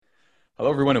Hello,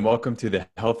 everyone, and welcome to the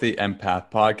Healthy Empath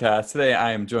podcast. Today,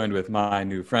 I am joined with my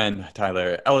new friend,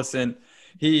 Tyler Ellison.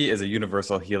 He is a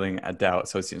Universal Healing Dao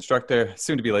Associate Instructor,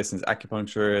 soon to be licensed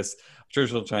acupuncturist,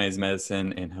 traditional Chinese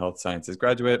medicine, and health sciences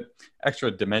graduate, extra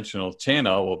dimensional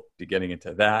channel. We'll be getting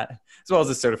into that, as well as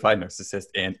a certified narcissist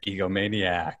and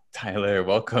egomaniac. Tyler,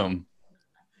 welcome.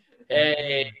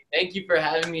 Hey, thank you for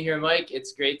having me here, Mike.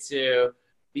 It's great to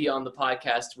be on the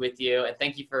podcast with you. And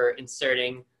thank you for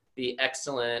inserting the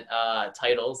excellent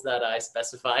titles that I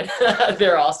specified.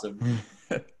 They're awesome.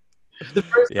 The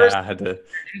first Yeah, person I had to. who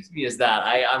introduced me is that.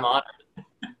 I'm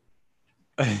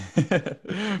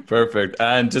honored. Perfect.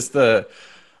 And just a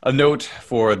note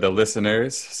for the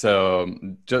listeners. So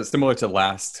just similar to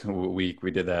last week,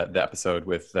 we did the episode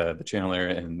with the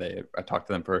channeler, and I talked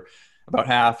to them for about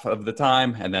half of the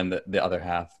time, and then the other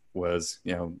half was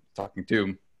talking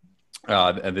to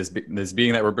this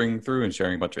being that we're bringing through and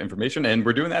sharing a bunch of information, and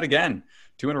we're doing that again,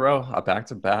 2 in a row, back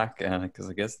to back, and because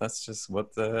I guess that's just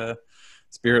what the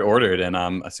spirit ordered, and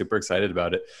I'm super excited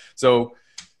about it. So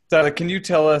Tyler, can you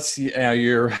tell us,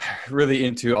 you're really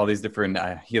into all these different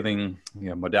healing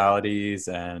modalities,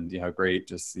 and great,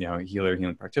 just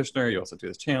healing practitioner. You also do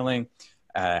this channeling.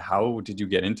 How did you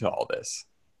get into all this?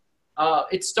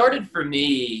 It started for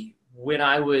me when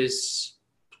I was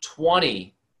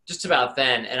 20, just about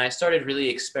then, and I started really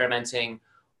experimenting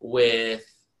with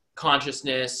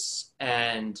consciousness,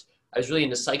 and I was really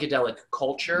into psychedelic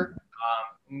culture,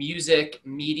 music,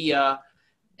 media.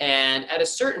 And at a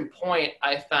certain point,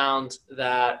 I found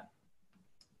that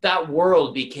that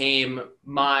world became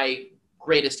my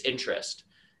greatest interest.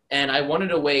 And I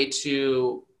wanted a way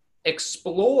to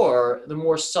explore the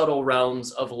more subtle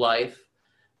realms of life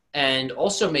and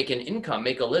also make an income,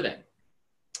 make a living.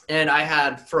 And I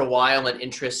had for a while an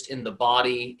interest in the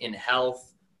body, in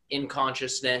health, in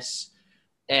consciousness.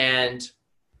 And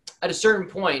at a certain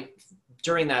point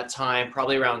during that time,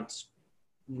 probably around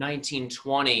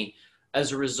 1920,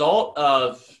 as a result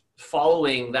of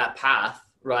following that path,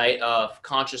 right, of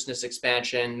consciousness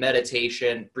expansion,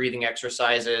 meditation, breathing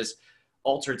exercises,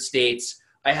 altered states,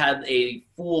 I had a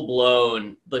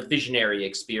full-blown visionary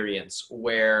experience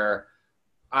where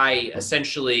I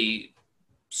essentially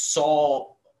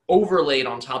saw overlaid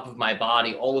on top of my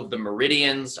body all of the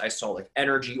meridians. I saw like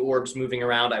energy orbs moving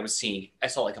around. I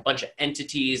saw like a bunch of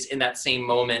entities in that same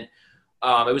moment.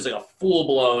 It was like a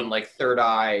full-blown, like third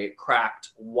eye cracked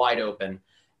wide open.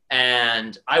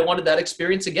 And I wanted that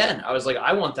experience again. I was like,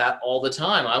 I want that all the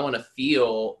time. I want to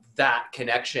feel that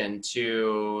connection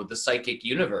to the psychic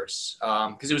universe.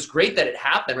 Because it was great that it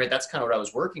happened, right? That's kind of what I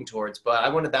was working towards. But I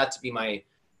wanted that to be my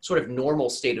sort of normal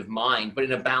state of mind, but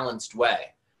in a balanced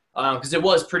way. Because it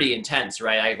was pretty intense,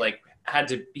 right? I like had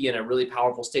to be in a really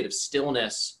powerful state of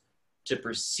stillness to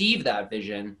perceive that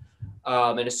vision.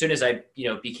 And as soon as I,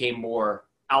 became more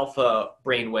alpha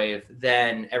brainwave,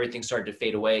 then everything started to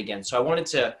fade away again. So I wanted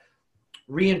to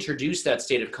reintroduce that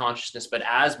state of consciousness, but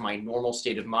as my normal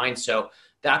state of mind. So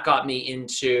that got me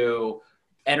into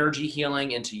energy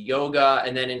healing, into yoga,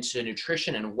 and then into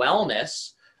nutrition and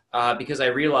wellness, because I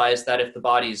realized that if the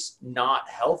body's not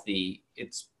healthy,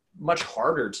 it's much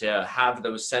harder to have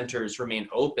those centers remain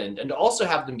opened and to also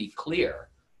have them be clear.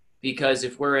 Because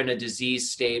if we're in a disease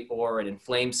state or an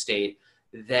inflamed state,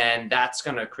 then that's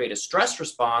going to create a stress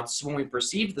response. When we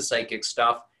perceive the psychic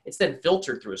stuff, it's then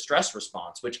filtered through a stress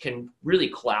response, which can really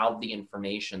cloud the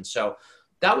information. So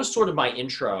that was sort of my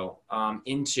intro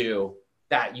into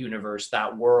that universe,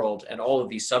 that world, and all of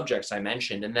these subjects I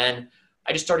mentioned. And then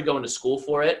I just started going to school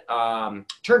for it.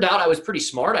 Turned out I was pretty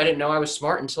smart. I didn't know I was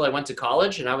smart until I went to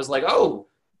college, and I was like, oh,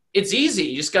 it's easy.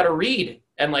 You just got to read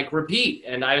and like repeat.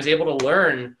 And I was able to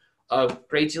learn a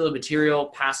great deal of material,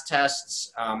 pass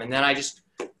tests, and then I just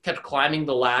kept climbing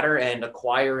the ladder and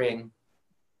acquiring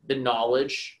the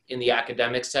knowledge in the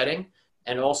academic setting,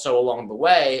 and also along the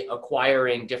way,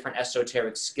 acquiring different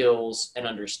esoteric skills and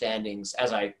understandings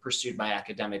as I pursued my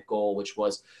academic goal, which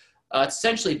was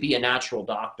essentially be a natural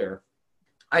doctor.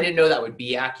 I didn't know that would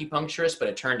be acupuncturist, but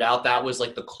it turned out that was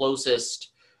like the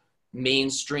closest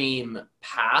mainstream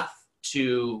path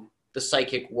to the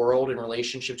psychic world in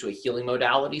relationship to a healing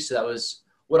modality. So that was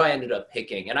what I ended up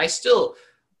picking. And I still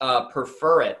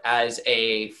prefer it as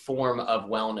a form of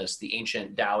wellness, the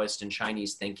ancient Taoist and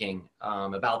Chinese thinking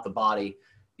about the body,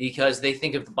 because they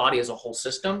think of the body as a whole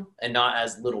system and not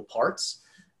as little parts.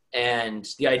 And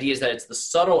the idea is that it's the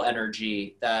subtle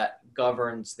energy that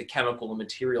governs the chemical and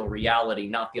material reality,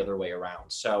 not the other way around.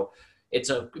 So in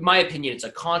my opinion, it's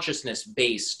a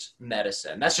consciousness-based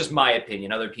medicine. That's just my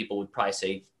opinion. Other people would probably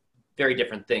say very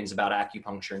different things about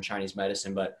acupuncture and Chinese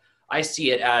medicine, but I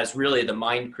see it as really the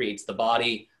mind creates the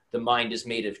body. the mind is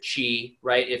made of chi,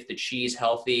 right? If the chi is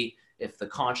healthy, if the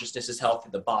consciousness is healthy,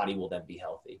 the body will then be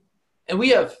healthy. And we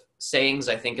have sayings,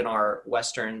 I think, in our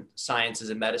Western sciences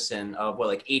and medicine of what,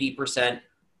 like 80%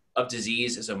 of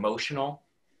disease is emotional,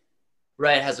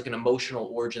 right? It has like an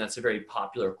emotional origin. That's a very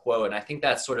popular quote. And I think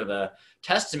that's sort of a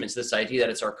testament to this idea that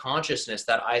it's our consciousness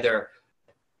that either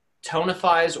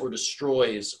tonifies or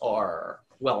destroys our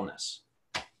wellness.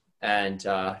 And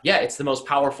yeah, it's the most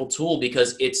powerful tool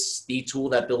because it's the tool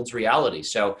that builds reality.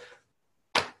 So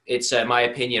it's, in my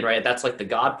opinion, right, that's like the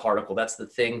God particle. That's the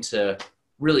thing to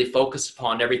really focus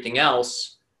upon. Everything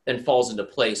else then falls into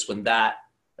place when that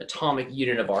atomic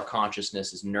unit of our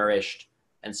consciousness is nourished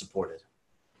and supported.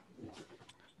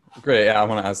 Great. Yeah, I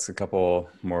want to ask a couple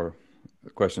more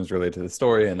questions related to the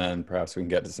story, and then perhaps we can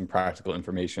get to some practical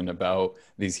information about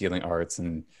these healing arts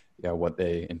and what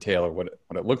they entail or what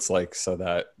it looks like, so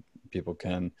that people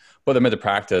can put them into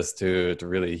practice to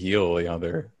really heal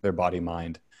their body,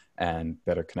 mind, and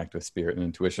better connect with spirit and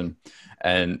intuition.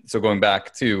 And so going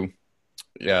back to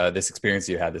this experience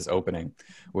you had, this opening,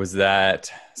 was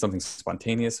that something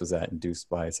spontaneous? Was that induced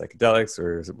by psychedelics,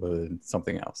 or was it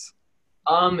something else?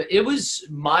 It was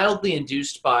mildly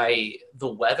induced by the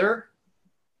weather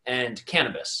and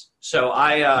cannabis. So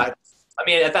I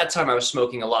mean, at that time I was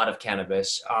smoking a lot of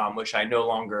cannabis, which I no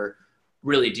longer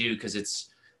really do because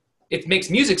it makes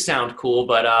music sound cool,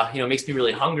 but it makes me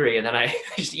really hungry, and then I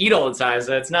just eat all the time.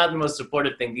 So it's not the most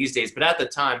supportive thing these days. But at the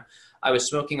time, I was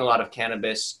smoking a lot of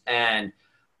cannabis, and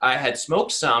I had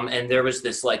smoked some, and there was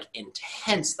this like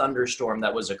intense thunderstorm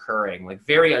that was occurring, like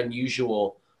very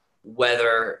unusual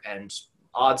weather and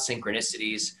odd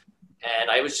synchronicities. And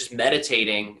I was just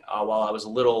meditating while I was a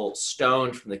little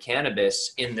stoned from the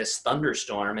cannabis in this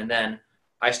thunderstorm. And then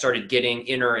I started getting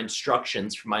inner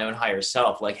instructions from my own higher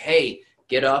self, like, hey,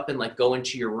 get up and like go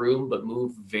into your room, but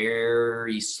move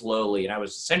very slowly. And I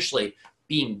was essentially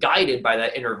being guided by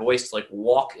that inner voice to like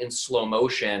walk in slow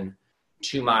motion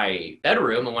to my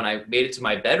bedroom. And when I made it to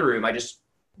my bedroom, I just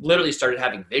literally started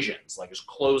having visions, like just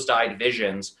closed-eyed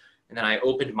visions. And then I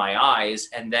opened my eyes,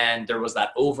 and then there was that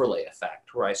overlay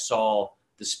effect where I saw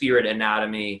the spirit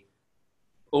anatomy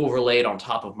overlaid on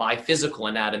top of my physical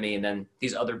anatomy, and then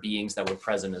these other beings that were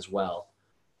present as well.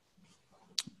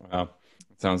 Wow.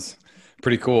 Sounds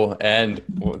pretty cool. And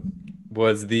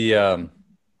was the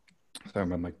sorry,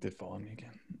 my mic did fall on me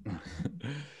again.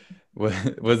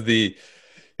 was the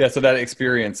so that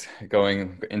experience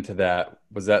going into that,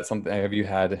 was that something, have you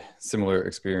had similar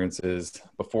experiences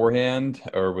beforehand,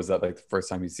 or was that like the first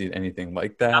time you see anything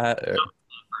like that? Not the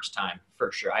first time,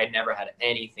 for sure. I had never had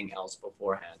anything else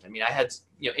beforehand. I mean, I had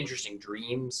interesting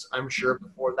dreams, I'm sure,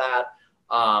 before that,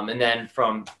 and then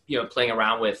from playing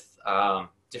around with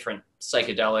different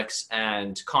psychedelics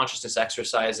and consciousness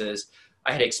exercises,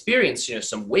 I had experienced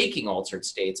some waking altered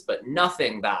states, but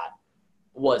nothing that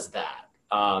was that.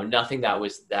 Nothing that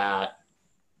was that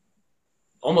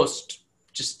almost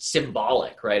just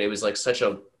symbolic, right? It was like such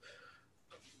a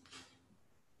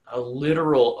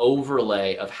literal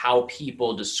overlay of how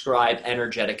people describe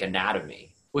energetic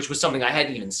anatomy, which was something I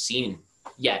hadn't even seen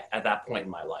yet at that point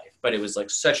in my life. But it was like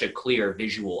such a clear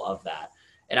visual of that.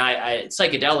 And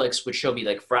psychedelics would show me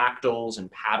like fractals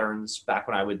and patterns back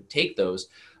when I would take those,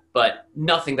 but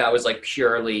nothing that was like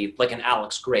purely like an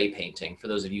Alex Gray painting. For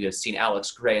those of you who have seen Alex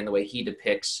Gray and the way he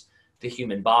depicts the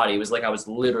human body, it was like I was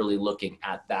literally looking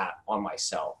at that on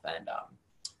myself. And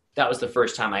that was the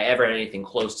first time I ever had anything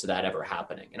close to that ever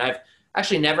happening. And I've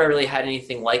actually never really had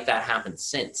anything like that happen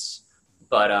since.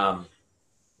 But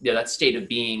that state of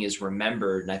being is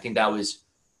remembered. And I think that was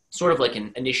sort of like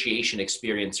an initiation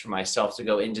experience for myself to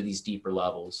go into these deeper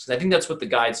levels. I think that's what the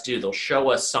guides do. They'll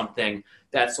show us something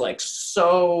that's like,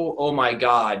 so, oh my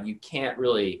God, you can't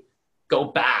really go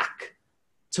back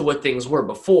to what things were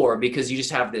before because you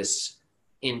just have this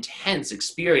intense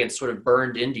experience sort of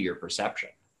burned into your perception.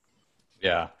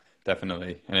 Yeah,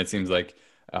 definitely. And it seems like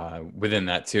within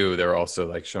that too, they're also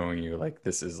like showing you like,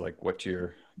 this is like what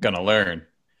you're going to learn.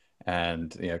 And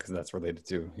because that's related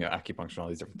to acupuncture and all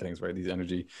these different things, right? These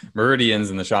energy meridians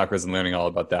and the chakras, and learning all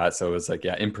about that. So it's like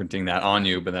imprinting that on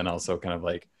you, but then also kind of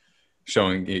like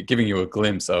giving you a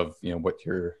glimpse of what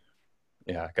you're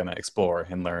gonna explore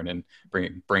and learn and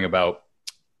bring about.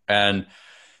 And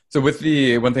so with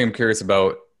the one thing I'm curious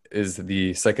about is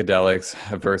the psychedelics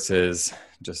versus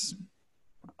just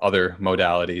other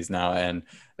modalities now. And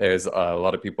there's a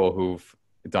lot of people who've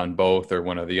done both or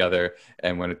one or the other,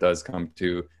 and when it does come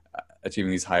to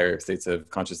achieving these higher states of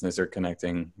consciousness or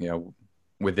connecting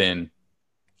within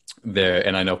there,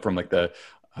 and I know from like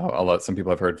some people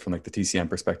have heard from like the TCM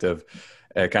perspective,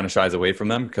 it kind of shies away from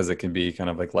them because it can be kind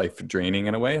of like life draining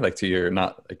in a way, like to your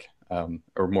not like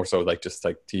or more so like just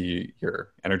like to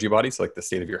your energy body. So like the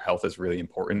state of your health is really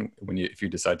important when if you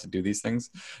decide to do these things.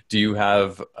 Do you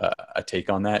have a take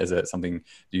on that? Is it something,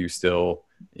 do you still,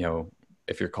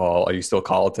 if you're called, are you still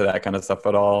called to that kind of stuff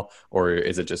at all? Or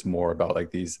is it just more about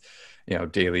like these,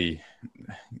 daily,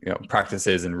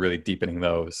 practices and really deepening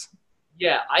those?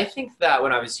 Yeah, I think that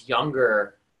when I was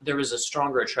younger, there was a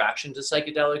stronger attraction to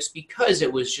psychedelics because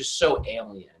it was just so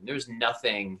alien. There's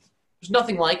nothing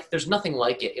like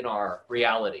it in our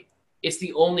reality. It's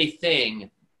the only thing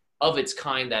of its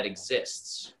kind that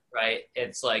exists, right?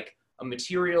 It's like a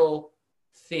material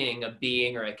thing, a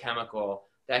being or a chemical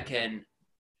that can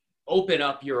open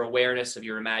up your awareness of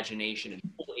your imagination in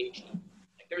full HD.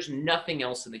 Like, there's nothing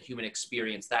else in the human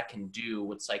experience that can do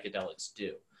what psychedelics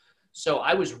do. So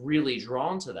I was really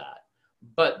drawn to that.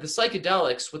 But the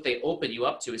psychedelics, what they open you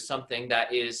up to is something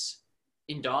that is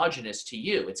endogenous to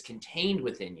you. It's contained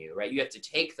within you, right? You have to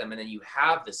take them and then you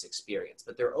have this experience,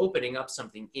 but they're opening up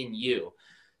something in you.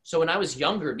 So when I was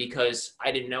younger, because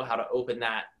I didn't know how to open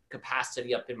that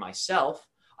capacity up in myself,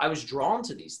 I was drawn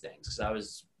to these things because I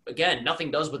was, again,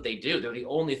 nothing does what they do. They're the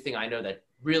only thing I know that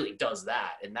really does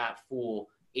that, and that full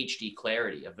HD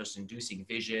clarity of just inducing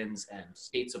visions and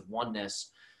states of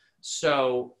oneness.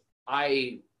 So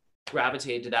I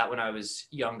gravitated to that when I was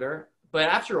younger. But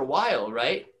after a while,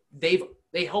 right,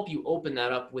 they help you open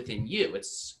that up within you.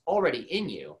 It's already in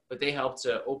you, but they help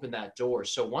to open that door.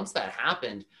 So once that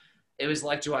happened, it was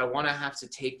like, do I want to have to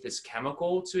take this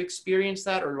chemical to experience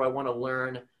that, or do I want to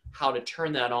learn how to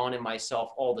turn that on in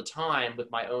myself all the time with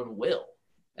my own will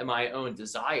and my own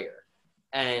desire?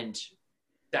 And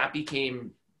that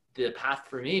became the path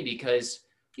for me because,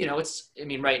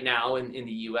 right now in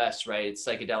the US, right,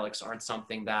 psychedelics aren't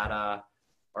something that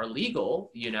are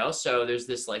legal, so there's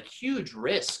this like huge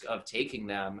risk of taking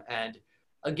them. And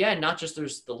again, not just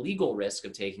there's the legal risk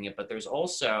of taking it, but there's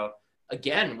also,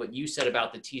 again, what you said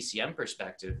about the TCM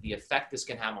perspective, the effect this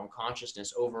can have on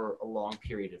consciousness over a long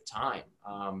period of time.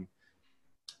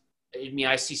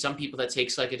 I see some people that take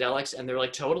psychedelics and they're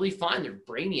like totally fine. They're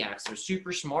brainiacs. They're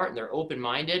super smart and they're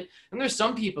open-minded. And there's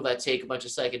some people that take a bunch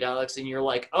of psychedelics and you're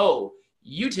like, oh,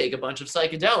 you take a bunch of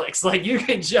psychedelics. Like you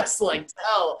can just like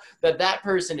tell that that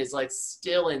person is like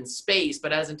still in space,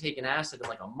 but hasn't taken acid in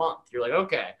like a month. You're like,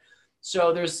 okay.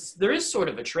 So there is sort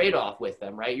of a trade-off with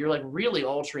them, right? You're like really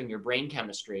altering your brain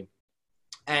chemistry.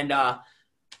 And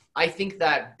I think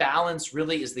that balance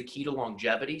really is the key to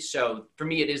longevity. So for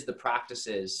me, it is the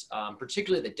practices,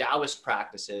 particularly the Taoist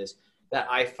practices, that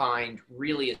I find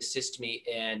really assist me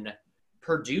in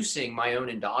producing my own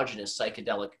endogenous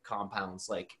psychedelic compounds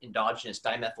like endogenous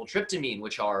dimethyltryptamine,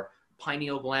 which our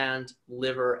pineal gland,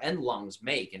 liver, and lungs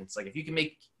make. And it's like, if you can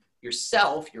make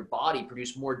yourself, your body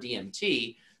produce more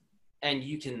DMT, and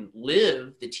you can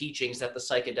live the teachings that the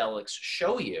psychedelics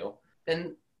show you,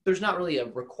 then there's not really a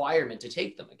requirement to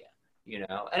take them again,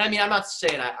 And I'm not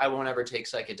saying I won't ever take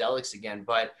psychedelics again,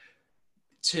 but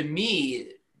to me,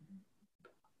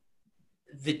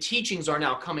 the teachings are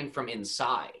now coming from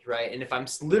inside, right? And if I'm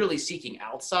literally seeking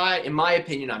outside, in my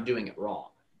opinion, I'm doing it wrong.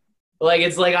 Like,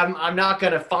 it's like, I'm not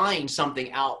going to find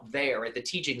something out there, right? The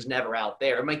teaching's never out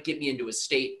there. It might get me into a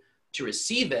state to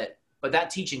receive it, but that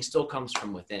teaching still comes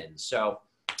from within. So,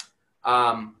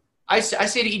 I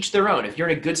say to each their own. If you're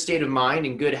in a good state of mind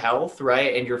and good health,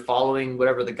 right, and you're following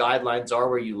whatever the guidelines are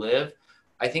where you live,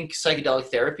 I think psychedelic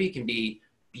therapy can be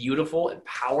beautiful and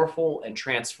powerful and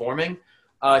transforming.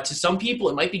 To some people,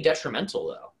 it might be detrimental,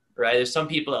 though, right? There's some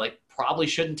people that like probably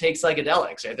shouldn't take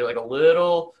psychedelics, right? They're like a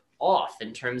little off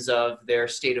in terms of their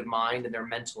state of mind and their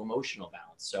mental emotional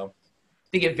balance. So I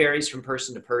think it varies from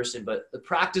person to person, but the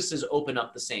practices open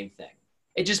up the same thing.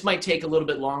 It just might take a little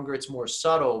bit longer. It's more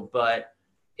subtle, but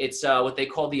it's what they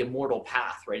call the immortal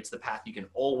path, right? It's the path you can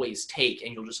always take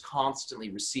and you'll just constantly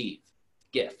receive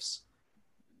gifts.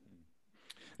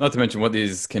 Not to mention what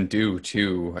these can do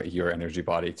to your energy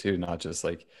body too, not just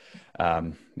like,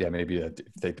 maybe if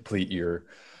they deplete your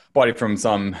body from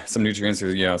some nutrients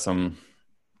or, some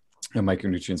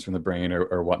micronutrients from the brain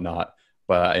or whatnot.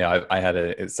 But I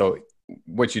had so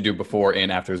what you do before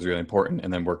and after is really important.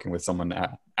 And then working with someone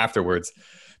afterwards,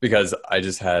 because I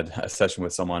just had a session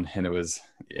with someone and it was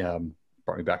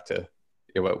brought me back to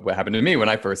what happened to me when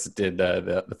I first did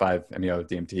the 5-MeO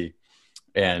DMT,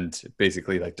 and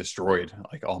basically like destroyed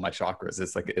like all my chakras.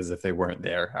 It's like as if they weren't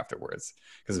there afterwards,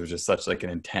 because it was just such like an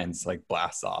intense like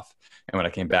blast off. And when I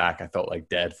came back, I felt like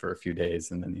dead for a few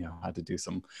days, and then I had to do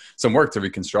some work to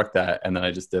reconstruct that. And then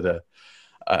I just did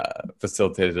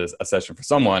facilitated a session for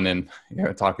someone, and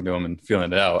talking to him and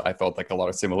feeling it out, I felt like a lot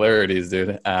of similarities,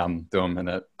 dude, to him. And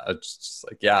I was just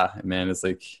like, yeah, man, it's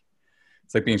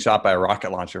it's like being shot by a rocket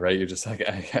launcher, right? You're just like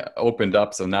opened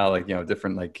up. So now like,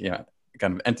 different like,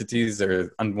 kind of entities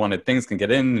or unwanted things can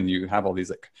get in, and you have all these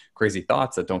like crazy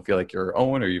thoughts that don't feel like your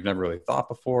own or you've never really thought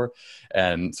before.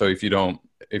 And so if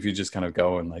you just kind of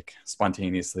go and like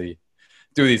spontaneously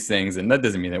do these things, and that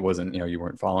doesn't mean it wasn't, you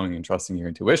weren't following and trusting your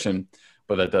intuition,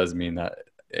 but that does mean that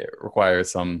it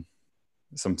requires some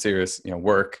serious,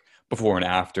 work before and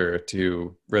after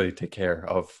to really take care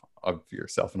of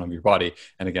yourself and of your body,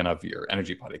 and again of your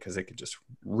energy body, because it could just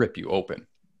rip you open.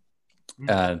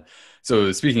 And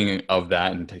so speaking of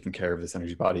that and taking care of this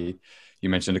energy body, you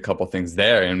mentioned a couple of things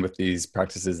there. And with these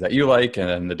practices that you like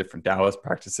and the different Taoist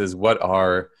practices, what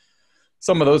are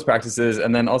some of those practices?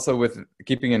 And then also with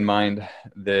keeping in mind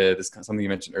this something you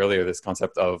mentioned earlier, this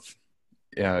concept of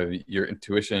your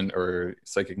intuition or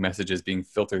psychic messages being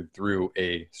filtered through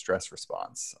a stress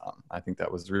response. I think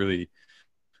that was really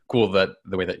cool, that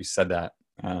the way that you said that,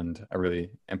 and a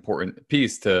really important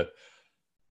piece to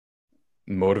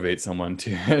motivate someone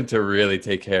to to really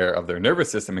take care of their nervous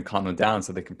system and calm them down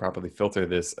so they can properly filter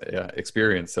this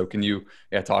experience. So can you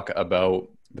talk about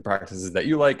the practices that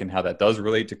you like and how that does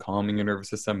relate to calming your nervous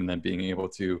system and then being able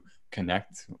to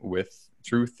connect with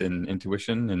truth and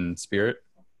intuition and spirit?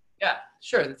 Yeah,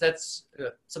 sure. That's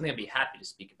something I'd be happy to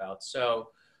speak about. So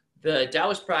the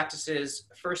Taoist practices,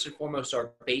 first and foremost,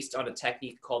 are based on a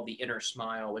technique called the inner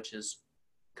smile, which is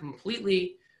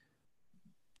completely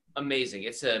amazing.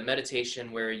 It's a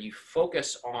meditation where you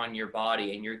focus on your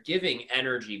body and you're giving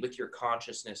energy with your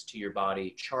consciousness to your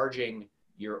body, charging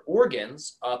your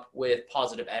organs up with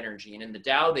positive energy. And in the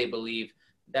Tao, they believe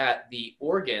that the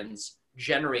organs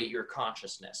generate your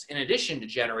consciousness in addition to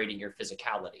generating your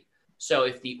physicality. So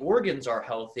if the organs are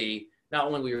healthy, not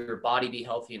only will your body be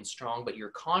healthy and strong, but your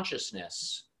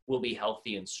consciousness will be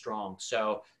healthy and strong.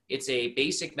 So it's a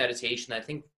basic meditation that I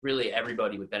think really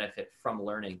everybody would benefit from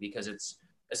learning, because it's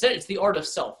the art of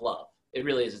self-love. It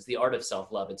really is. It's the art of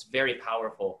self-love. It's very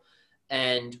powerful.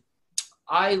 And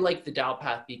I like the Tao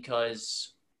path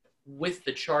because with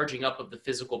the charging up of the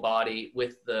physical body,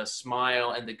 with the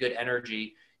smile and the good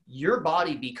energy, your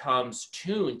body becomes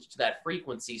tuned to that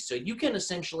frequency. So you can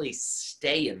essentially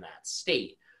stay in that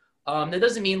state. That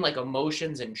doesn't mean like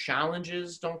emotions and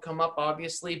challenges don't come up,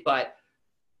 obviously, but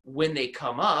when they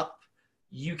come up,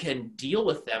 you can deal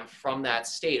with them from that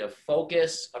state of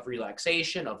focus, of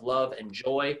relaxation, of love and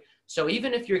joy. So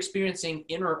even if you're experiencing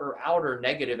inner or outer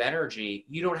negative energy,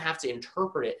 you don't have to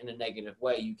interpret it in a negative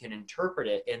way. You can interpret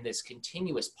it in this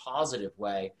continuous positive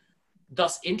way,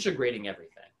 thus integrating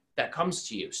everything that comes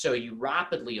to you. So you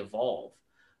rapidly evolve.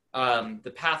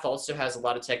 The path also has a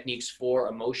lot of techniques for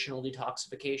emotional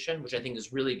detoxification, which I think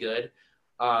is really good.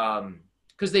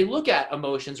 Because they look at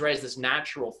emotions, right, as this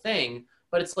natural thing,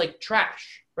 but it's like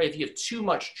trash, right? If you have too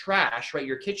much trash, right,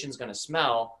 your kitchen's going to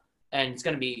smell and it's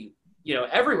going to be,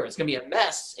 everywhere. It's going to be a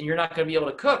mess and you're not going to be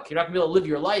able to cook. You're not going to be able to live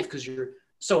your life because you're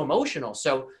so emotional.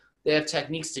 So they have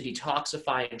techniques to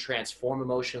detoxify and transform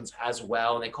emotions as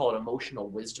well. And they call it emotional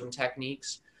wisdom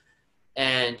techniques.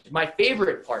 And my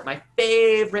favorite part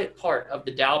of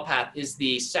the Tao path is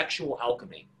the sexual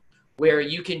alchemy, where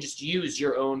you can just use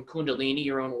your own kundalini,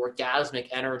 your own orgasmic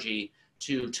energy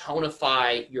to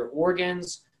tonify your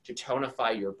organs, to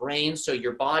tonify your brain. So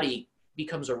your body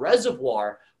becomes a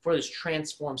reservoir for this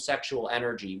transformed sexual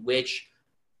energy, which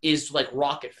is like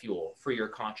rocket fuel for your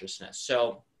consciousness.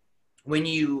 So when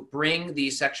you bring the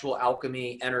sexual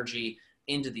alchemy energy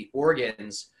into the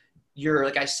organs, you're,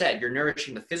 like I said, you're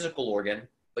nourishing the physical organ,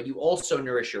 but you also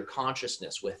nourish your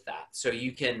consciousness with that. So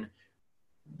you can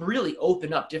really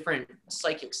open up different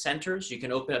psychic centers. You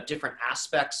can open up different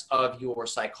aspects of your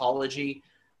psychology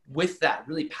with that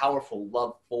really powerful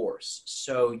love force.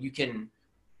 So you can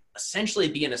essentially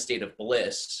be in a state of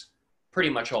bliss pretty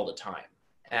much all the time.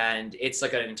 And it's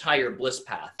like an entire bliss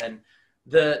path. And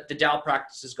the Tao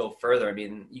practices go further. I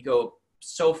mean, you go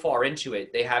so far into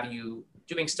it, they have you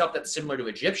doing stuff that's similar to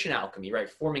Egyptian alchemy, right?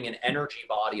 Forming an energy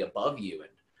body above you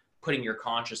and putting your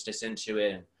consciousness into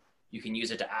it. And you can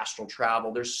use it to astral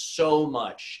travel. There's so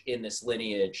much in this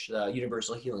lineage, the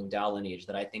universal healing Tao lineage,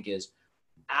 that I think is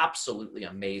absolutely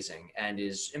amazing and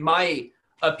is, in my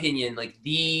opinion, like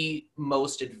the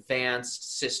most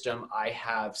advanced system I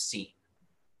have seen.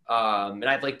 And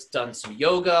I've done some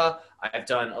yoga. I've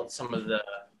done some of the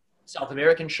South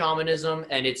American shamanism,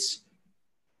 and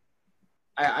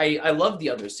I love the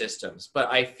other systems,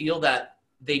 but I feel that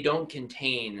they don't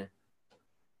contain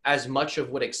as much of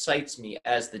what excites me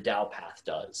as the Tao path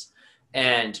does.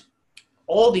 And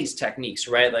all these techniques,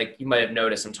 right? Like you might have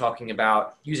noticed, I'm talking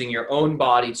about using your own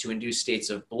body to induce states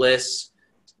of bliss,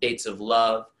 states of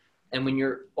love. And when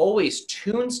you're always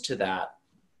tuned to that,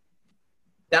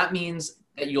 that means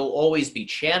that you'll always be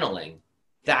channeling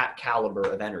that caliber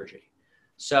of energy.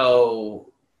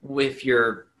 So if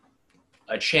you're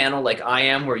a channel like I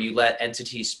am, where you let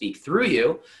entities speak through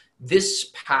you,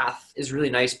 this path is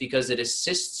really nice because it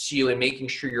assists you in making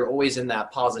sure you're always in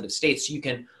that positive state, so you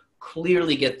can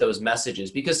clearly get those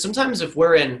messages. Because sometimes if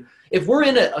we're in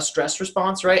a stress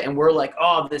response, right, and we're like,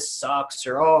 oh, this sucks,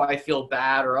 or oh, I feel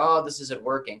bad, or oh, this isn't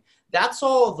working, that's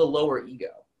all the lower ego.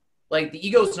 Like, the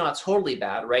ego is not totally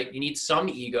bad, right? You need some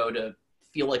ego to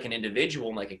feel like an individual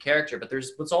and like a character, but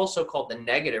there's what's also called the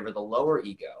negative or the lower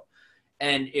ego.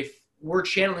 And if we're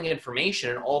channeling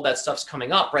information and all that stuff's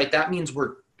coming up, right, that means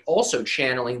we're also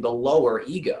channeling the lower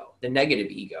ego, the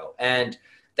negative ego. And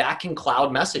that can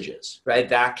cloud messages, right?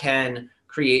 That can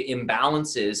create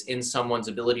imbalances in someone's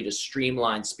ability to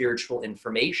streamline spiritual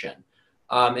information.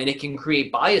 And it can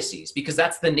create biases, because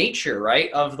that's the nature,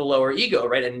 right, of the lower ego,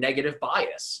 right? A negative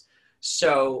bias.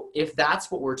 So if that's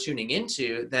what we're tuning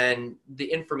into, then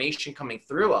the information coming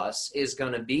through us is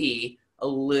going to be a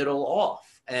little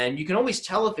off. And you can always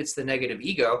tell if it's the negative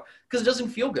ego because it doesn't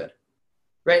feel good,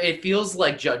 right? It feels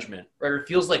like judgment, right? Or it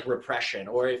feels like repression,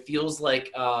 or it feels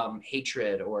like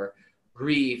hatred or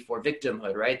grief or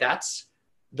victimhood, right? That's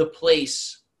the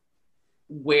place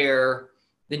where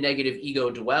the negative ego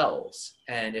dwells.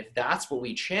 And if that's what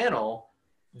we channel,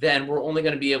 then we're only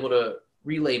going to be able to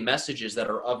relay messages that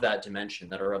are of that dimension,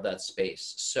 that are of that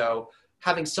space. So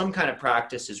having some kind of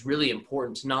practice is really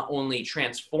important to not only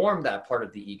transform that part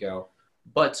of the ego,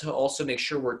 but to also make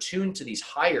sure we're tuned to these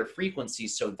higher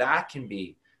frequencies, so that can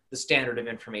be the standard of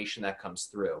information that comes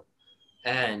through.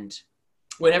 And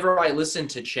whenever I listen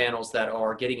to channels that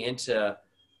are getting into,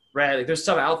 right, like there's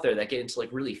some out there that get into like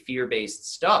really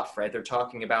fear-based stuff, right? They're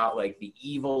talking about like the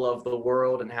evil of the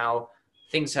world and how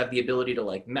things have the ability to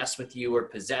like mess with you or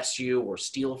possess you or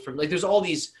steal from, like there's all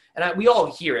these, and we all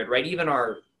hear it, right? Even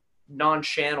our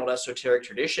non-channeled esoteric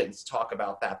traditions talk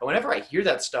about that. But whenever I hear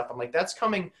that stuff, I'm like, that's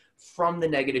coming from the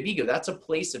negative ego. That's a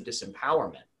place of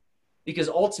disempowerment, because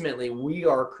ultimately we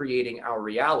are creating our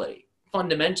reality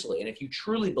fundamentally. And if you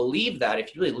truly believe that,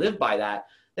 if you really live by that,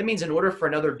 that means in order for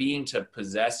another being to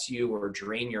possess you or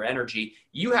drain your energy,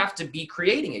 you have to be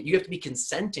creating it. You have to be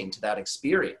consenting to that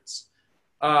experience.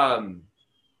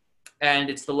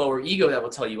 And it's the lower ego that will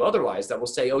tell you otherwise, that will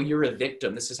say, oh, you're a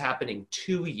victim. This is happening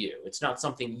to you. It's not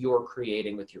something you're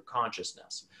creating with your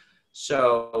consciousness.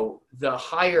 So the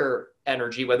higher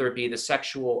energy, whether it be the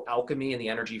sexual alchemy and the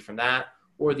energy from that,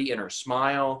 or the inner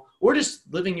smile, or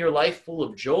just living your life full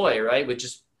of joy, right? With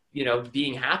just,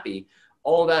 being happy,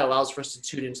 all of that allows for us to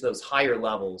tune into those higher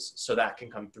levels so that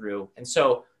can come through. And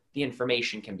so the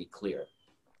information can be clear.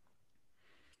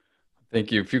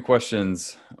 Thank you. A few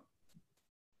questions.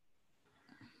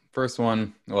 First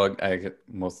one, well, I get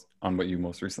most on what you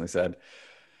most recently said.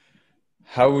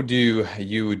 How do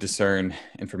you discern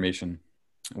information?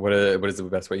 What is the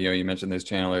best way? You mentioned there's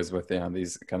channelers with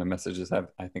these kind of messages.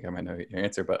 I think I might know your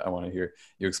answer, but I want to hear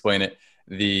you explain it.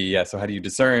 So how do you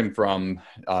discern from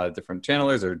different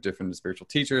channelers or different spiritual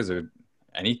teachers or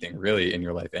anything really in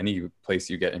your life, any place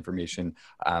you get information?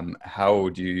 How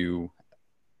do you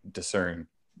discern?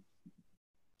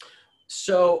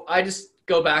 So I just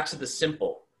go back to the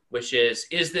simple, which is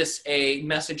this a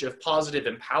message of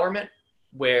positive empowerment,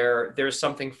 where there's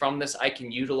something from this I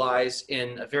can utilize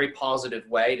in a very positive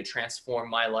way to transform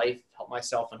my life, help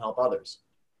myself, and help others?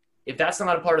 If that's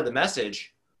not a part of the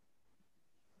message,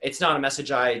 it's not a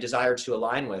message I desire to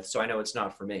align with, so I know it's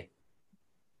not for me.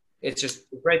 It's just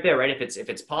right there, right? If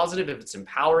it's positive, if it's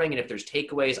empowering, and if there's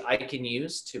takeaways I can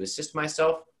use to assist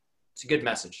myself, it's a good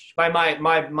message by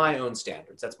my own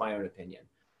standards. That's my own opinion.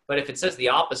 But if it says the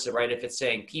opposite, right? If it's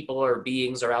saying people or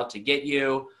beings are out to get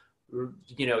you,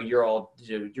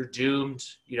 you're doomed,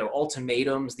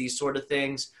 ultimatums, these sort of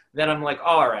things, then I'm like,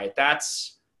 all right,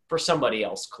 that's for somebody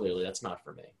else. Clearly, that's not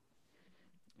for me.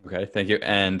 Okay, thank you.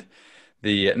 And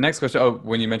the next question,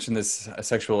 when you mentioned this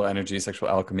sexual energy, sexual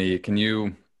alchemy, can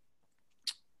you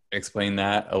explain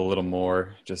that a little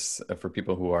more, just for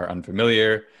people who are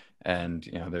unfamiliar and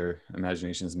their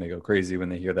imaginations may go crazy when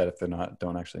they hear that if they're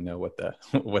don't actually know what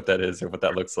that is or what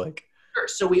that looks like? Sure.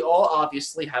 So we all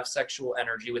obviously have sexual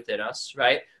energy within us,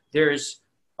 right? There's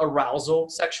arousal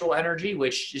sexual energy,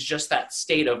 which is just that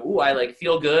state of, ooh, I like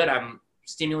feel good, I'm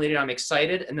stimulated, I'm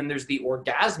excited. And then there's the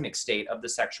orgasmic state of the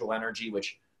sexual energy,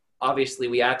 which obviously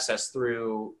we access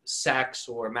through sex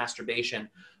or masturbation.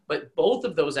 But both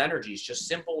of those energies, just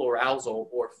simple arousal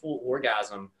or full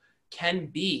orgasm, can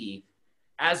be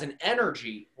as an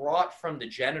energy brought from the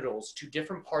genitals to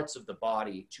different parts of the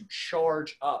body to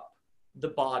charge up the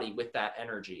body with that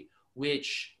energy,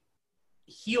 which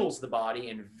heals the body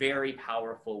in very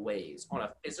powerful ways on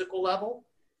a physical level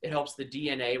It helps the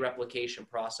DNA replication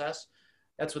process.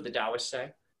 That's what the Taoists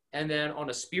say. And then on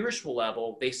a spiritual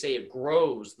level, they say it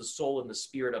grows the soul and the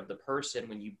spirit of the person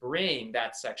when you bring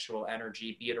that sexual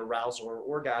energy, be it arousal or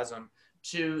orgasm,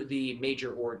 to the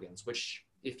major organs, which,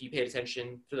 if you paid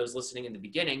attention for those listening in the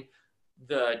beginning,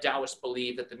 the Taoists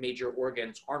believe that the major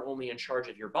organs aren't only in charge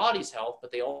of your body's health,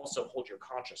 but they also hold your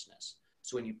consciousness.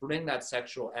 So when you bring that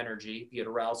sexual energy, be it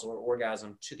arousal or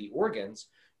orgasm, to the organs,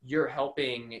 you're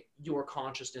helping your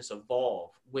consciousness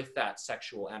evolve with that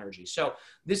sexual energy. So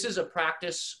this is a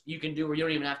practice you can do where you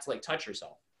don't even have to like touch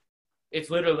yourself.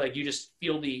 It's literally like you just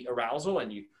feel the arousal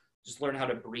and you just learn how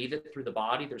to breathe it through the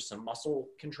body. There's some muscle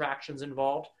contractions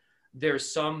involved.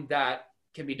 There's some that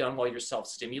can be done while you're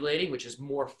self-stimulating, which is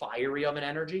more fiery of an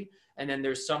energy. And then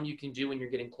there's some you can do when you're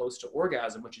getting close to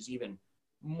orgasm, which is even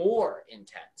more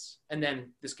intense. And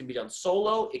then this can be done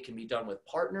solo. It can be done with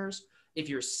partners. If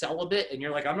you're celibate and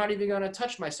you're like, I'm not even going to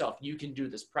touch myself, you can do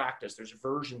this practice. There's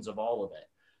versions of all of it.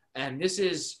 And this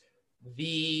is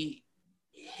the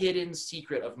hidden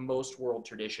secret of most world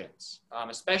traditions,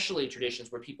 especially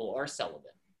traditions where people are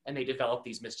celibate and they develop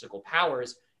these mystical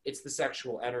powers. It's the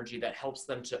sexual energy that helps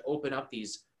them to open up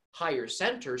these higher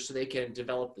centers so they can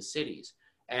develop the cities.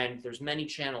 And there's many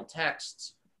channel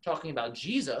texts talking about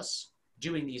Jesus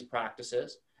doing these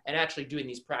practices and actually doing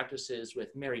these practices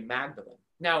with Mary Magdalene.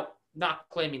 Now, not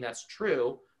claiming that's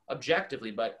true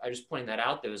objectively, but I just pointing that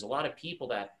out there. There's a lot of people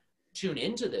that tune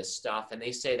into this stuff and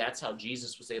they say that's how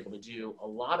Jesus was able to do a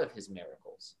lot of his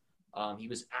miracles. He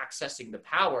was accessing the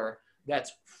power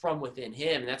that's from within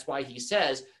him. And that's why he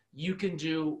says, you can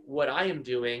do what I am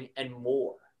doing and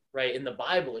more, right? In the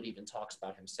Bible, it even talks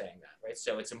about him saying that, right?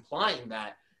 So it's implying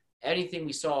that anything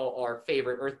we saw our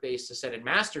favorite earth-based ascended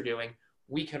master doing,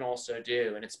 we can also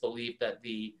do. And it's believed that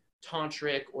the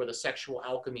tantric or the sexual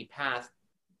alchemy path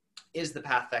is the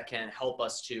path that can help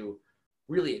us to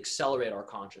really accelerate our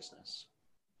consciousness.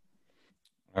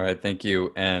 All right, thank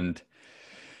you. And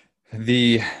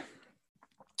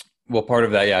part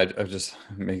of that, yeah, I just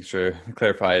make sure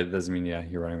clarify. It doesn't mean, yeah,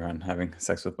 you're running around having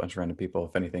sex with a bunch of random people.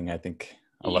 If anything, I think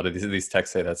a lot of these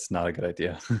texts say that's not a good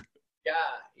idea.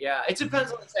 Yeah. It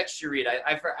depends on the text you read.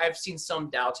 I've seen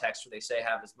some Tao texts where they say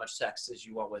have as much sex as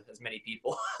you want with as many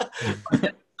people. Some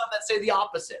that say the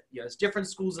opposite. It's different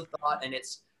schools of thought, and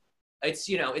it's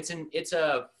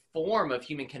a form of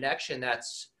human connection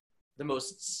that's the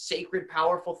most sacred,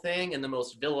 powerful thing and the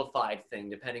most vilified thing,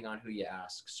 depending on who you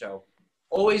ask. So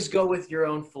always go with your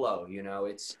own flow.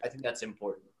 I think that's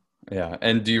important. Yeah.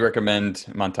 And do you recommend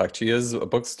Mantak Chia's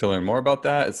books to learn more about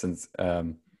that, since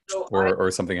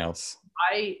or something else?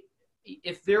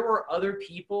 If there were other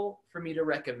people for me to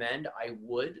recommend, I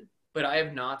would, but I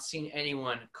have not seen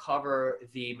anyone cover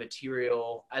the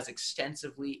material as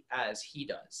extensively as he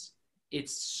does.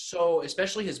 It's so,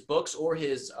 especially his books or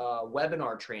his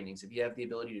webinar trainings, if you have the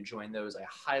ability to join those, I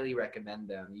highly recommend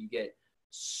them. You get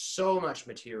so much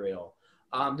material.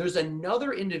 There's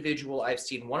another individual I've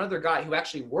seen, one other guy who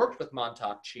actually worked with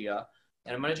Mantak Chia,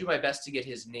 and I'm going to do my best to get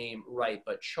his name right,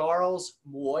 but Charles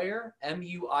Muir,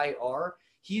 M-U-I-R,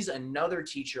 he's another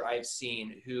teacher I've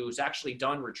seen who's actually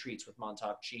done retreats with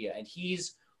Mantak Chia, and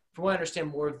he's, from what I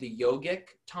understand, more of the yogic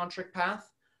tantric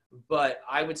path, but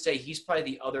I would say he's probably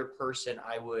the other person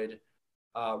I would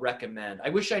recommend. I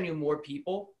wish I knew more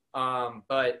people,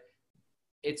 but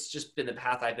it's just been the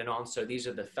path I've been on, so these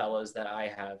are the fellows that I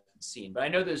have seen. But I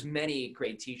know there's many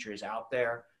great teachers out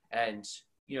there, and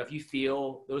if you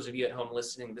feel, those of you at home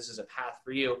listening, this is a path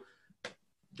for you,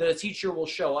 the teacher will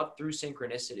show up through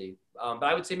synchronicity. But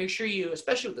I would say make sure you,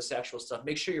 especially with the sexual stuff,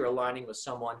 make sure you're aligning with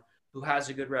someone who has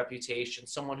a good reputation,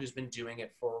 someone who's been doing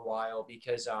it for a while,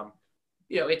 because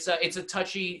it's a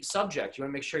touchy subject. You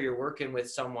want to make sure you're working with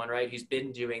someone, right, who's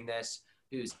been doing this,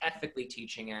 who's ethically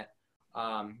teaching it.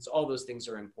 So all those things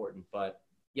are important. But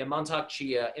yeah, Mantak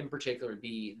Chia in particular would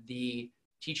be the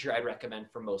teacher I'd recommend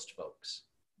for most folks.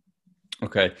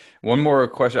 Okay. One more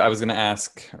question. I was going to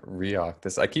ask Riok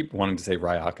this. I keep wanting to say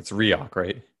Riok. It's Riok,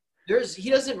 right? He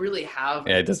doesn't really have.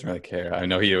 Yeah, he doesn't really care. I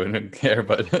know he wouldn't care,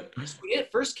 but when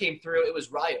it first came through, it was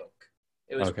Riok.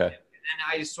 It was okay. And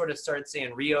then I sort of started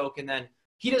saying Riok, and then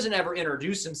he doesn't ever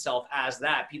introduce himself as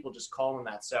that. People just call him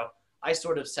that. So I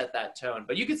sort of set that tone.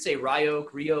 But you could say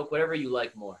Riok, whatever you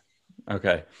like more.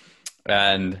 Okay.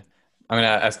 And I'm going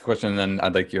to ask a question, and then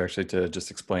I'd like you actually to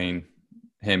just explain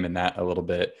him and that a little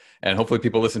bit. And hopefully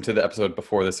people listen to the episode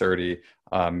before this already,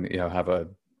 have a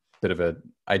bit of an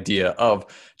idea of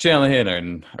channeling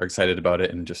and are excited about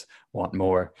it and just want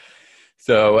more.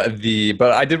 But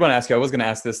I did want to ask you, I was going to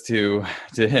ask this to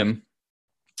him,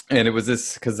 and it was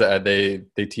this because they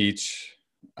teach,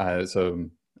 so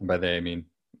by they, I mean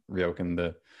Riok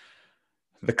and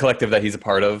the collective that he's a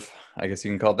part of, I guess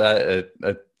you can call it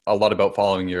that, a lot about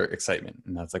following your excitement.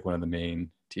 And that's like one of the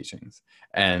main teachings.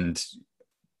 And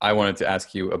I wanted to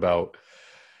ask you about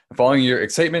following your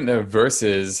excitement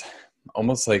versus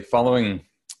almost like following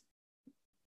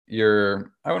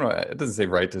your, I don't know, it doesn't say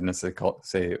right to necessarily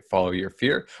say follow your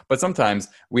fear, but sometimes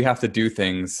we have to do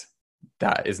things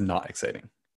that is not exciting.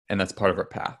 And that's part of our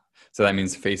path. So that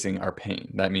means facing our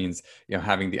pain. That means,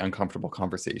 having the uncomfortable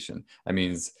conversation. That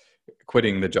means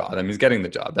quitting the job. That means getting the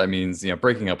job. That means,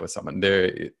 breaking up with someone.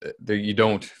 There, you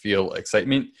don't feel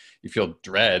excitement. You feel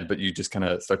dread, but you just kind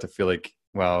of start to feel like,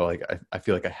 wow, like I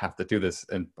feel like I have to do this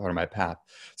and part of my path.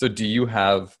 So do you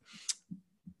have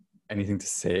anything to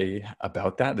say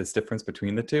about that, this difference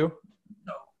between the two?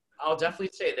 So I'll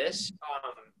definitely say this.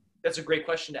 That's a great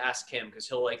question to ask him because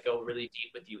he'll like go really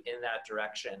deep with you in that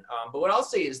direction. But what I'll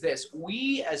say is this: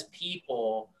 we as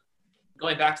people,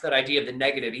 going back to that idea of the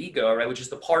negative ego, right, which is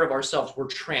the part of ourselves we're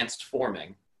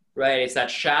transforming, right? It's that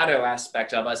shadow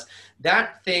aspect of us.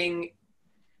 That thing,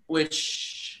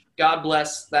 which God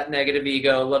bless that negative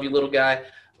ego, love you, little guy.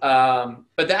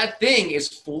 But that thing is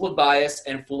full of bias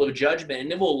and full of judgment,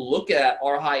 and it will look at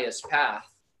our highest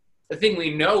path. The thing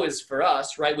we know is for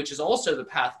us, right, which is also the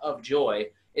path of joy.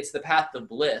 It's the path of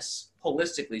bliss,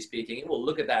 holistically speaking. It will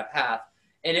look at that path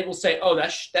and it will say, oh,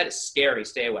 that is scary,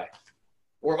 stay away.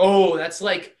 Or, oh, that's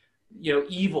like,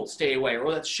 evil, stay away. Or,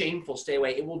 oh, that's shameful, stay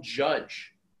away. It will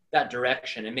judge that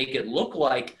direction and make it look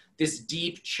like this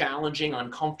deep, challenging,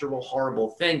 uncomfortable, horrible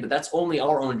thing. But that's only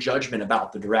our own judgment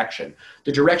about the direction.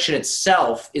 The direction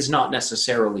itself is not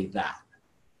necessarily that.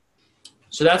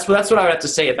 So that's what I would have to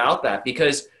say about that,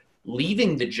 because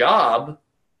leaving the job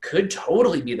could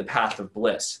totally be the path of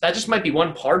bliss. That just might be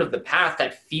one part of the path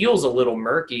that feels a little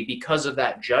murky because of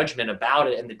that judgment about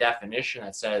it and the definition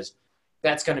that says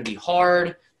that's going to be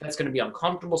hard, that's going to be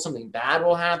uncomfortable, something bad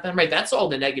will happen, right? That's all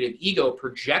the negative ego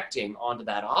projecting onto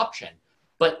that option.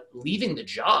 But leaving the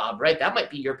job, right, that might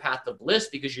be your path of bliss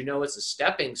because it's a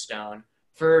stepping stone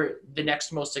for the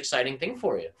next most exciting thing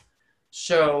for you.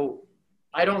 So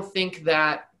I don't think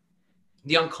that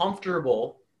the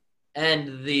uncomfortable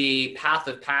and the path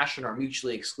of passion are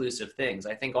mutually exclusive things.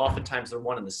 I think oftentimes they're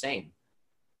one and the same.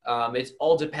 It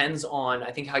all depends on,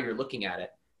 I think, how you're looking at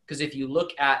it. Because if you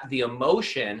look at the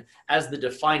emotion as the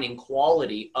defining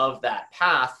quality of that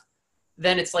path,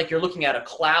 then it's like you're looking at a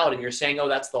cloud and you're saying, oh,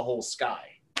 that's the whole sky.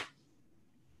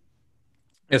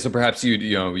 Yeah, so perhaps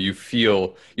you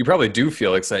probably do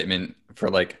feel excitement for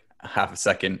like half a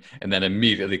second, and then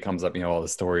immediately comes up, all the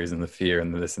stories and the fear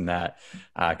and this and that.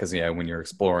 Because when you're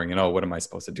exploring, what am I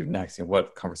supposed to do next?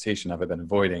 What conversation have I been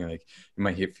avoiding? Like you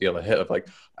might feel a hit of like,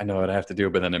 I know what I have to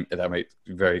do, but then that might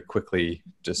very quickly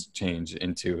just change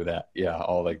into that,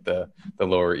 all like the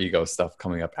lower ego stuff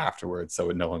coming up afterwards. So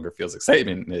it no longer feels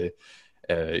excitement.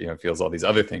 It feels all these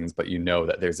other things, but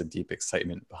that there's a deep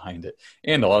excitement behind it.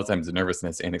 And a lot of times the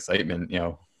nervousness and excitement,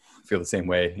 feel the same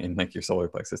way in like your solar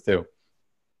plexus too.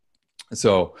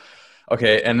 So,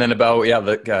 okay. And then about,